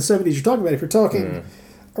period of the 70s you're talking about. If you're talking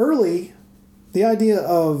early, the idea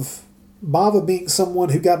of Bava being someone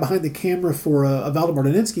who got behind the camera for a Valdemar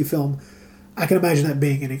Daninsky film, I can imagine that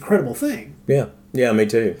being an incredible thing. Yeah, me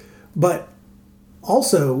too. But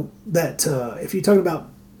also, that if you're talking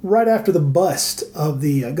about right after the bust of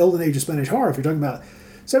the golden age of Spanish horror, if you're talking about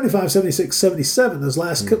 75, 76, 77, those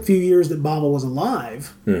last few years that Bava was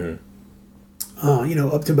alive, up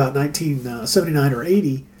to about 1979 or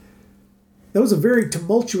 80, that was a very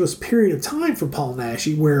tumultuous period of time for Paul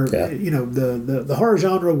Naschy, where the horror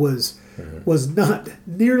genre was not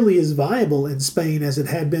nearly as viable in Spain as it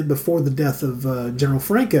had been before the death of General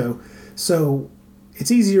Franco. So it's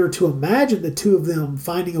easier to imagine the two of them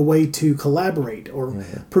finding a way to collaborate, or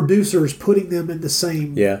producers putting them in the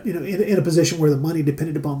same, in a position where the money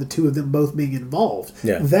depended upon the two of them both being involved.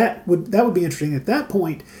 Yeah. That would be interesting. At that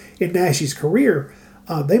point in Naschy's career,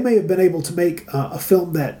 they may have been able to make a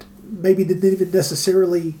film that maybe didn't even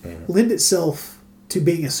necessarily lend itself to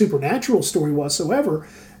being a supernatural story whatsoever.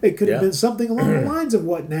 It could have been something along the lines of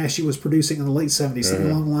what Naschy was producing in the late 70s, something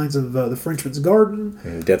along the lines of The Frenchman's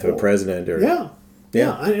Garden. Death of a President.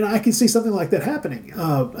 Yeah, and I can see something like that happening.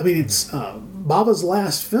 It's Bava's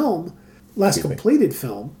last completed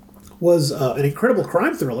film was an incredible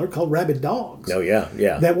crime thriller called Rabid Dogs. Oh, yeah.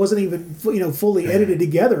 That wasn't even fully edited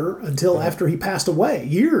together until after he passed away,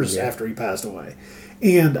 years after he passed away.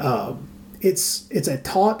 And it's a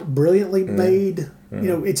taut, brilliantly made,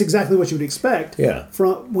 it's exactly what you would expect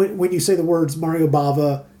from when you say the words Mario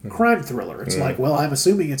Bava crime thriller. It's like, well, I'm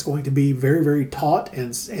assuming it's going to be very, very taut and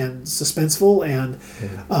suspenseful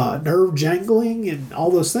and nerve jangling and all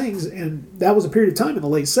those things. And that was a period of time in the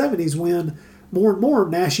late 70s when more and more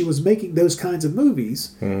Naschy was making those kinds of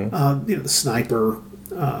movies. The Sniper.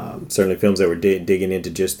 Certainly films that were digging into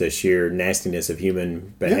just the sheer nastiness of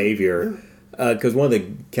human behavior. Because one of the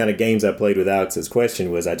kind of games I played with Alex's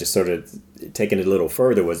question was, I just sort of taking it a little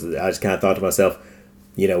further, was I just kind of thought to myself,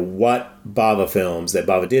 what Bava films that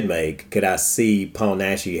Bava did make could I see Paul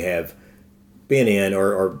Naschy have been in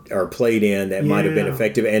or played in that might have been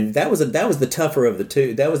effective? And that was the tougher of the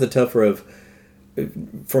two. That was the tougher of,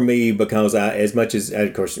 for me, because as much as,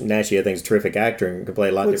 of course, Naschy I think is a terrific actor and can play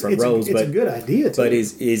a lot of different roles. It's a good idea too. But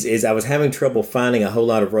is I was having trouble finding a whole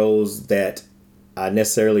lot of roles that I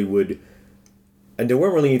necessarily would. And there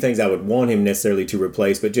weren't really any things I would want him necessarily to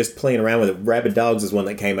replace, but just playing around with it. Rabid Dogs is one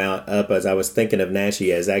that came out up as I was thinking of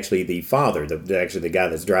Naschy as actually the father, the guy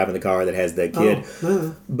that's driving the car that has the kid.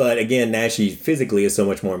 But again, Naschy physically is so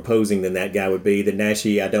much more imposing than that guy would be. That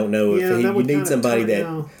Naschy, I don't know if you need somebody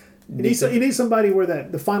that... You need somebody where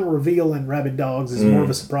the final reveal in Rabid Dogs is more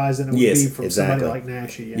of a surprise than it would be from somebody like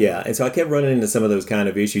Naschy. Yeah, and so I kept running into some of those kind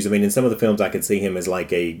of issues. I mean, in some of the films I could see him as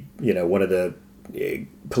like one of the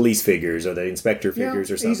police figures or the inspector figures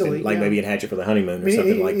or something, easily, maybe in Hatchet for the Honeymoon or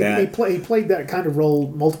something like that. He played that kind of role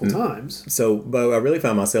multiple times. So, but I really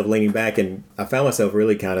found myself leaning back, and I found myself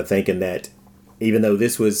really kind of thinking that even though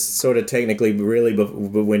this was sort of technically really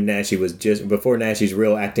when Naschy was just before Naschy's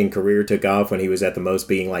real acting career took off, when he was at the most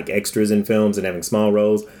being like extras in films and having small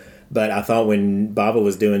roles, but I thought when Bava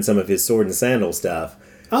was doing some of his Sword and Sandal stuff,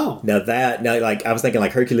 Oh. Now like I was thinking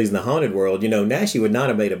like Hercules in the Haunted World, Naschy would not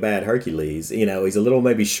have made a bad Hercules. He's a little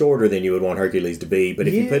maybe shorter than you would want Hercules to be, but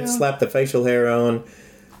if you slap the facial hair on,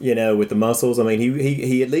 with the muscles, I mean,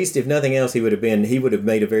 he at least, if nothing else, he would have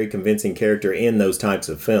made a very convincing character in those types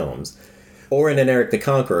of films. Or in an Eric the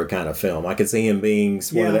Conqueror kind of film. I could see him being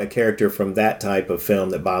one of that character from that type of film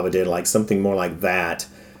that Bava did, like something more like that.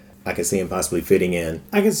 I could see him possibly fitting in.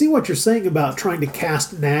 I can see what you're saying about trying to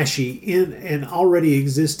cast Naschy in an already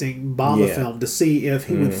existing Bava film to see if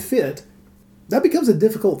he would fit. That becomes a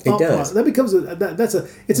difficult thought process. That becomes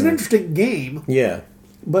it's an interesting game. Yeah.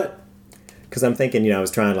 But because I'm thinking, I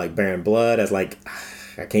was trying like Baron Blood. I was like,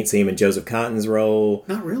 I can't see him in Joseph Cotton's role.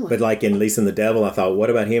 Not really. But like in Lisa and the Devil, I thought, what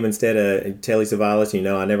about him instead of Telly Savalas?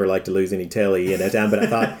 I never like to lose any Telly in that time, but I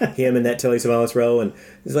thought him in that Telly Savalas role, and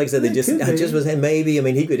it's like I said, I just was maybe. I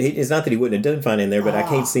mean, he could. It's not that he wouldn't have done fine in there, but I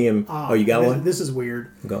can't see him. Oh, you got one? This is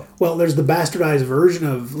weird. Go. Well, there's the bastardized version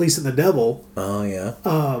of Lisa and the Devil. Oh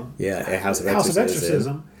yeah. House of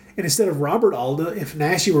Exorcism. And instead of Robert Alda, if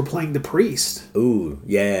Naschy were playing the priest. Ooh,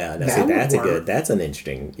 yeah. Now, that's an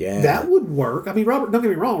interesting, That would work. I mean, don't get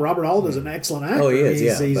me wrong, Robert Alda's an excellent actor. Oh, he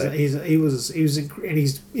is,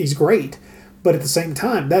 he's great. But at the same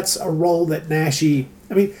time, that's a role that Naschy,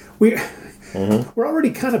 I mean, we're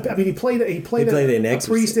already kind of, I mean, he played a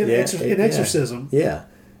priest in Exorcism. Yeah.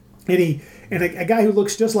 And a guy who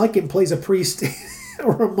looks just like him plays a priest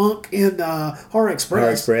or a monk in Horror Express.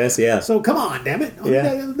 Horror Express, yeah. So come on, damn it!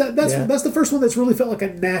 That's the first one that's really felt like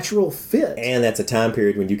a natural fit. And that's a time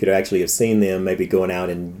period when you could actually have seen them maybe going out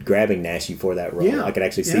and grabbing Naschy for that role. Yeah. I could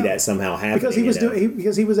actually see that somehow happening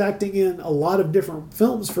because he was acting in a lot of different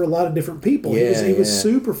films for a lot of different people. He was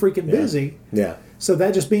super freaking busy. Yeah. So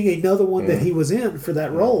that just being another one that he was in for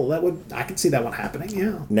that role, I can see that one happening.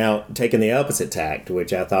 Yeah. Now taking the opposite tact,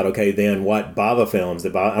 which I thought, okay, then what Bava films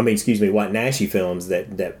what Naschy films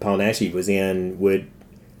that Paul Naschy was in would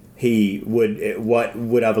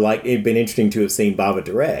have liked? It'd been interesting to have seen Bava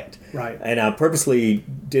direct. Right. And I purposely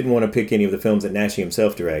didn't want to pick any of the films that Naschy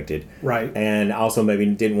himself directed. Right. And also maybe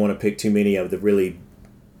didn't want to pick too many of the really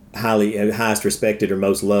highest respected or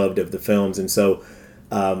most loved of the films, and so.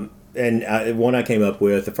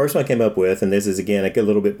 The first one I came up with, and this is again a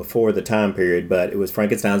little bit before the time period, but it was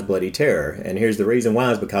Frankenstein's Bloody Terror. And here's the reason why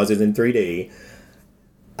is because it's in 3D.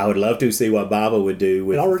 I would love to see what Bava would do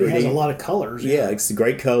with 3D. It already has a lot of colors. Yeah, it's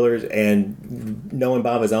great colors, and knowing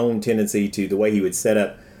Bava's own tendency to the way he would set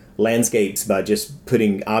up landscapes by just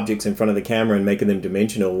putting objects in front of the camera and making them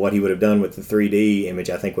dimensional, what he would have done with the 3D image,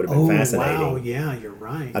 I think would have been fascinating. Wow, yeah, you're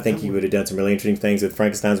right. I think he would have done some really interesting things with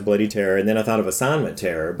Frankenstein's Bloody Terror. And then I thought of Assignment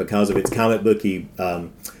Terror because of its comic booky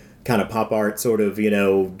kind of pop art sort of,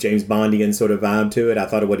 James Bondian sort of vibe to it. I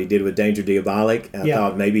thought of what he did with Danger Diabolic. I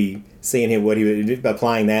thought maybe seeing him, what he would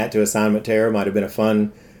applying that to Assignment Terror might have been a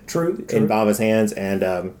fun in Bava's hands.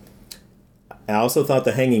 And I also thought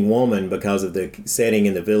The Hanging Woman, because of the setting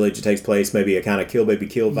in the village, it takes place, maybe a kind of Kill Baby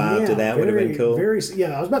Kill vibe to that would have been cool. I was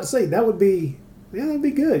about to say that would be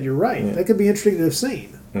good. You're right. Yeah. That could be interesting to have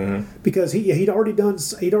seen because he'd already done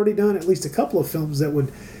at least a couple of films that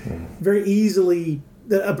would very easily.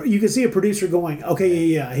 You can see a producer going, okay,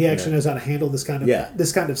 he actually knows how to handle this kind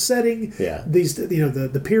of setting. Yeah. These,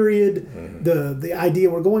 the period, the idea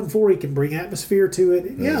we're going for. He can bring atmosphere to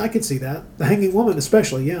it. Yeah, I could see that. The Hanging Woman,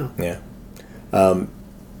 especially. Yeah. Yeah.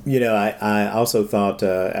 I also thought,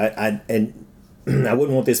 and I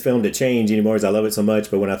wouldn't want this film to change anymore as I love it so much,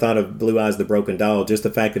 but when I thought of Blue Eyes the Broken Doll, just the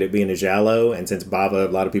fact that it being a giallo, and since Bava,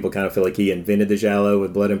 a lot of people kind of feel like he invented the giallo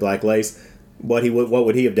with Blood and Black Lace, what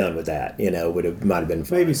would he have done with that? Might have been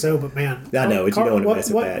fun. Maybe so, but man, I know, but you don't want to mess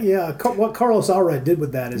with that. Yeah, what Carlos Allred did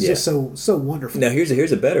with that is just so wonderful. Now here's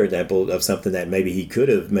a better example of something that maybe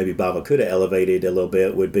Bava could have elevated a little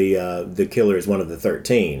bit would be The Killer is One of the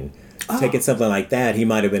 13. Taking something like that, he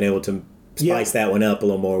might have been able to spice that one up a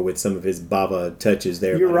little more with some of his Bava touches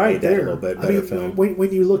there. You're right there. A little bit better film.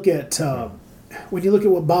 When you look at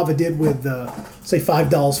what Bava did with say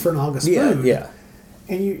 $5 for an August Moon,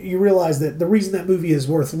 and you realize that the reason that movie is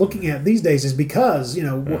worth looking at these days is because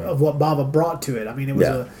of what Bava brought to it. I mean, it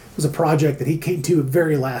was a project that he came to at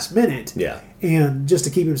very last minute. Yeah, and just to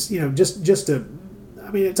keep him, just to.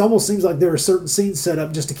 I mean, it almost seems like there are certain scenes set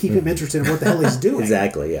up just to keep him interested in what the hell he's doing.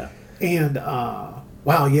 Exactly. Yeah. And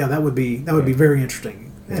that would be very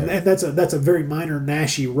interesting, and that's a very minor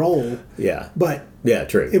Naschy role. Yeah, but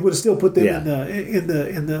true. It would have still put them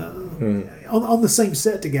on the same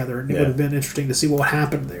set together, and it would have been interesting to see what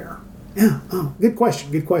happened there. Yeah. Good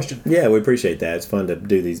question. Yeah, we appreciate that. It's fun to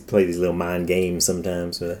play these little mind games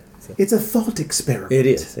sometimes. It's a thought experiment. It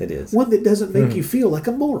is. It is. One that doesn't make you feel like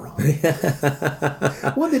a moron.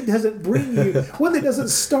 One that doesn't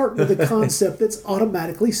start with a concept that's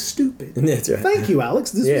automatically stupid. That's right. Thank you,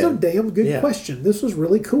 Alex. This was a damn good Yeah. question. This was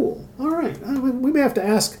really cool. All right. I mean, we may have to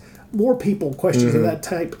ask more people questions of that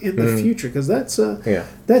type in the future, because that's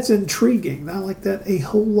intriguing. I like that a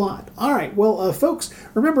whole lot. All right, well, folks,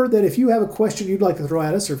 remember that if you have a question you'd like to throw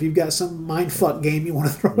at us, or if you've got some mindfuck game you want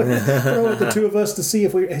to throw at the two of us to see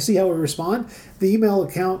how we respond, the email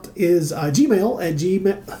account is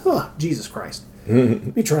gmail@gmail. Jesus Christ.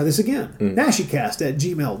 Let me try this again.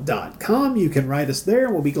 Nashycast@gmail.com. You can write us there,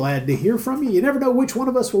 and we'll be glad to hear from you. You never know which one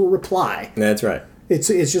of us will reply. That's right. It's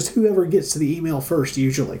just whoever gets to the email first,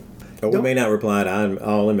 usually. Or we may not reply to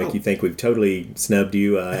all and make you think we've totally snubbed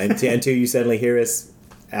you until you suddenly hear us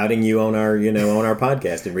outing you on our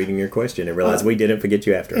podcast and reading your question and realize we didn't forget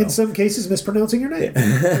you after all. In some cases, mispronouncing your name,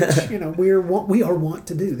 which we are wont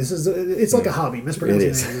to do. It's like a hobby.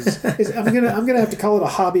 Mispronouncing names. I'm gonna have to call it a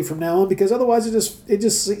hobby from now on, because otherwise it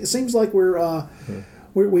just seems like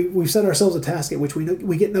we've set ourselves a task at which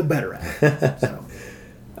we get no better at. So.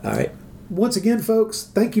 All right. Once again, folks,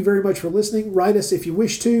 thank you very much for listening. Write us if you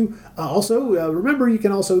wish to. Also, remember, you can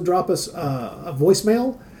also drop us a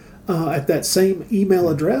voicemail at that same email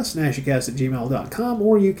address, nashycast@gmail.com,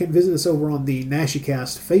 or you can visit us over on the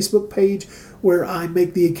Nashycast Facebook page, where I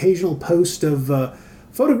make the occasional post of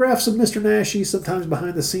photographs of Mr. Naschy, sometimes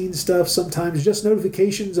behind-the-scenes stuff, sometimes just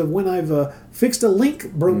notifications of when I've fixed a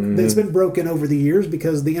link that's been broken over the years,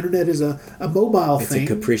 because the internet is a mobile thing.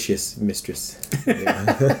 It's a capricious mistress.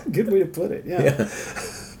 Good way to put it, yeah.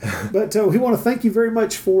 But we want to thank you very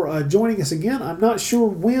much for joining us again. I'm not sure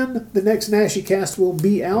when the next Naschy Cast will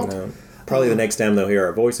be out. No. Probably the next time they'll hear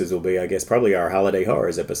our voices will be, I guess, probably our Holiday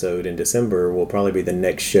Horrors episode in December will probably be the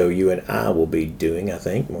next show you and I will be doing, I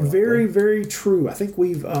think. Very, very true. I think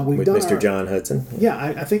we've with done Mr. John Hudson. Yeah,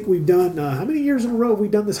 I think we've done, how many years in a row have we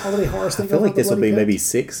done this Holiday Horrors thing? I feel like this will be maybe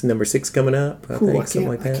number 6 coming up. I think, something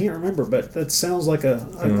like that. I can't remember, but that sounds like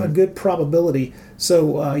a good probability.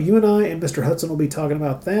 So you and I and Mr. Hudson will be talking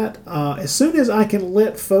about that. As soon as I can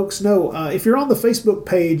let folks know, if you're on the Facebook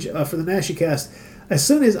page for the Naschy Cast, as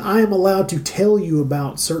soon as I am allowed to tell you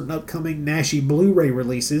about certain upcoming Naschy Blu-ray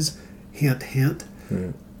releases, hint, hint,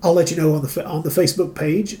 I'll let you know on the Facebook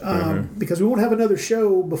page, because we won't have another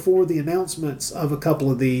show before the announcements of a couple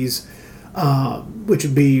of these, which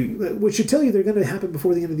should tell you they're going to happen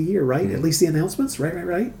before the end of the year, right? At least the announcements,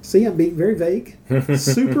 right? See, I'm being very vague,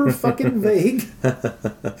 super fucking vague.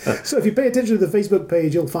 So if you pay attention to the Facebook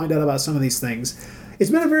page, you'll find out about some of these things. It's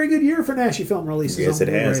been a very good year for Naschy film releases. Yes, it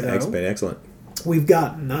has. It's been excellent. We've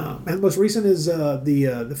gotten, and the most recent is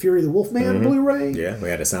the Fury of the Wolfman Blu-ray. Yeah, we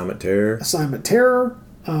had Assignment Terror.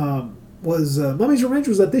 Was Mummy's Revenge,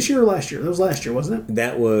 was that this year or last year? That was last year, wasn't it?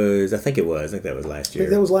 I think it was. I think that was last year. I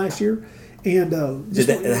think that was last year. And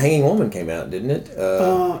The Hanging Woman came out, didn't it?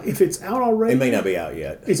 If it's out already, it may not be out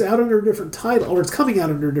yet. It's out under a different title, or it's coming out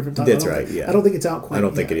under a different title. That's right. Yeah, I don't think it's out quite. I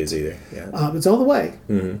don't think it is either. Yeah, it's on the way.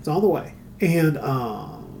 It's on the way, and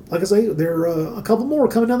like I say, there are a couple more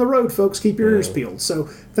coming down the road, folks. Keep your ears peeled. So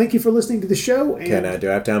thank you for listening to the show. And do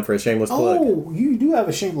I have time for a shameless plug? Oh, you do have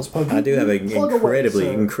a shameless plug. I do have an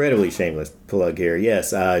incredibly shameless plug here.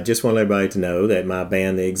 Yes, I just want everybody to know that my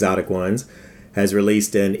band, The Exotic Ones, has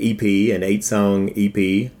released an EP, an 8-song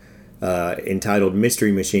EP entitled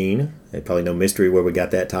Mystery Machine. They probably know mystery where we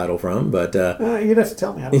got that title from, but you'd have to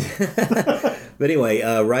tell me. I don't But anyway,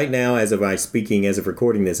 right now, as of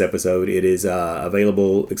recording this episode, it is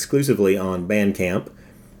available exclusively on Bandcamp.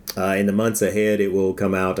 In the months ahead, it will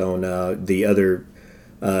come out on the other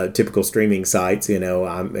typical streaming sites,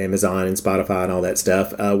 Amazon and Spotify and all that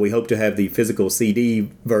stuff. We hope to have the physical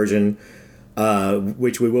CD version,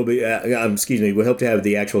 which we will be. We hope to have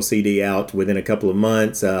the actual CD out within a couple of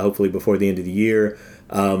months, hopefully before the end of the year.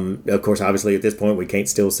 Of course, obviously, at this point, we can't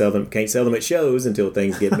sell them at shows until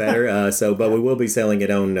things get better. But we will be selling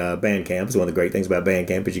it on Bandcamp. It's one of the great things about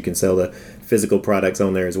Bandcamp is you can sell the physical products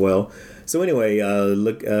on there as well. So anyway,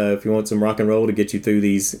 look if you want some rock and roll to get you through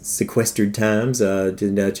these sequestered times,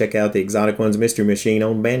 check out the Exotic Ones Mystery Machine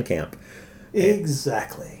on Bandcamp.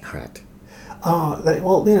 Exactly. All right.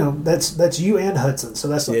 That's you and Hudson. So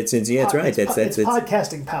that's it's right. That's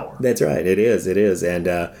podcasting power. That's right. It is,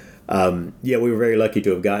 and we were very lucky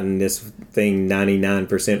to have gotten this thing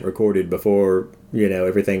 99% recorded before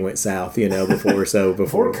everything went south.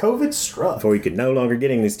 Before COVID struck, before we could no longer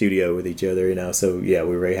get in the studio with each other. So we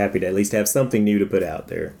were very happy to at least have something new to put out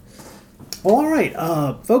there. Well, all right,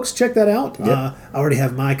 folks, check that out. Yep. I already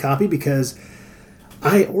have my copy because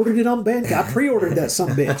I ordered it on Bandcamp. I pre-ordered that some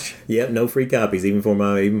bitch. Yep, no free copies, even for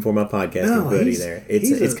my podcasting buddy there.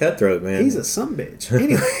 It's cutthroat, man. He's a sumbitch.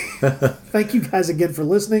 Anyway, thank you guys again for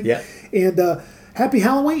listening. Yeah. And happy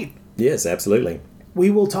Halloween. Yes, absolutely. We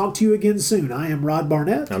will talk to you again soon. I am Rod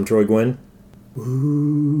Barnett. I'm Troy Gwynn.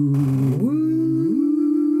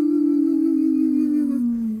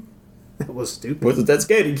 That was stupid. Wasn't that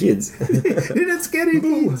scary, kids? That's scary,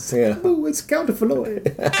 kids. Yeah. Ooh, it's Counter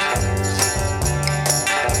Floyd.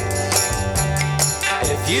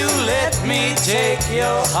 If you let me take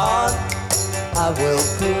your heart, I will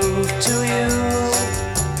prove to you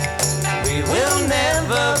we will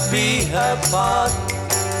never be apart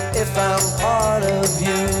if I'm part of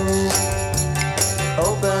you.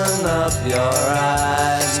 Open up your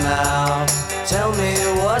eyes now, tell me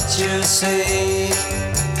what you see.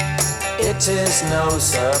 It is no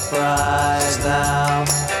surprise now,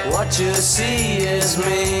 what you see is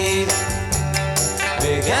me.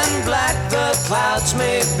 Big and black the clouds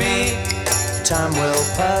may be, time will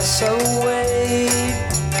pass away.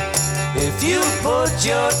 If you put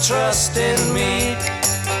your trust in me,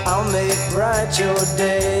 I'll make bright your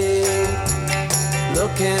day.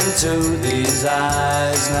 Look into these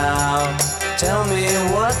eyes now, tell me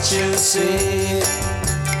what you see.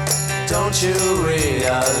 Don't you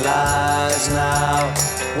realize now,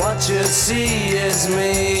 what you see is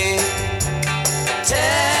me.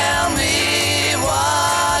 Tell me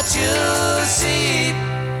what you see.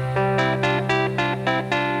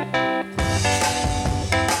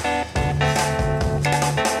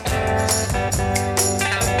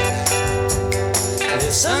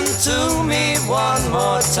 Listen to me one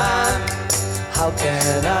more time, how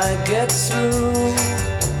can I get through?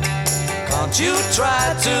 Can't you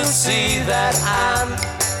try to see that I'm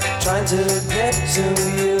trying to get to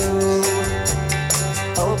you?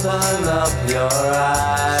 Open up your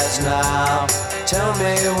eyes now, tell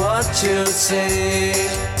me what you see.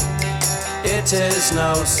 It is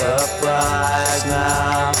no surprise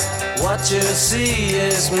now, what you see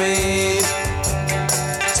is me.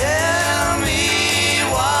 Tell me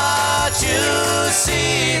what you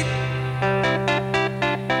see.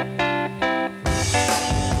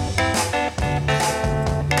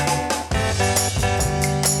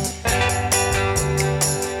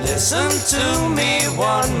 Listen to me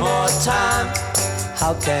one more time,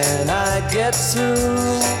 how can I get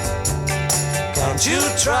through? Can't you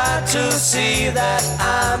try to see that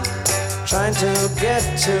I'm trying to get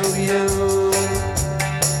to you?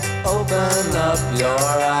 Open up your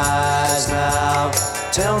eyes now,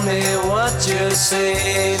 tell me what you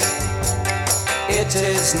see. It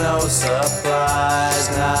is no surprise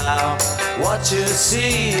now, what you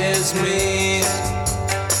see is me.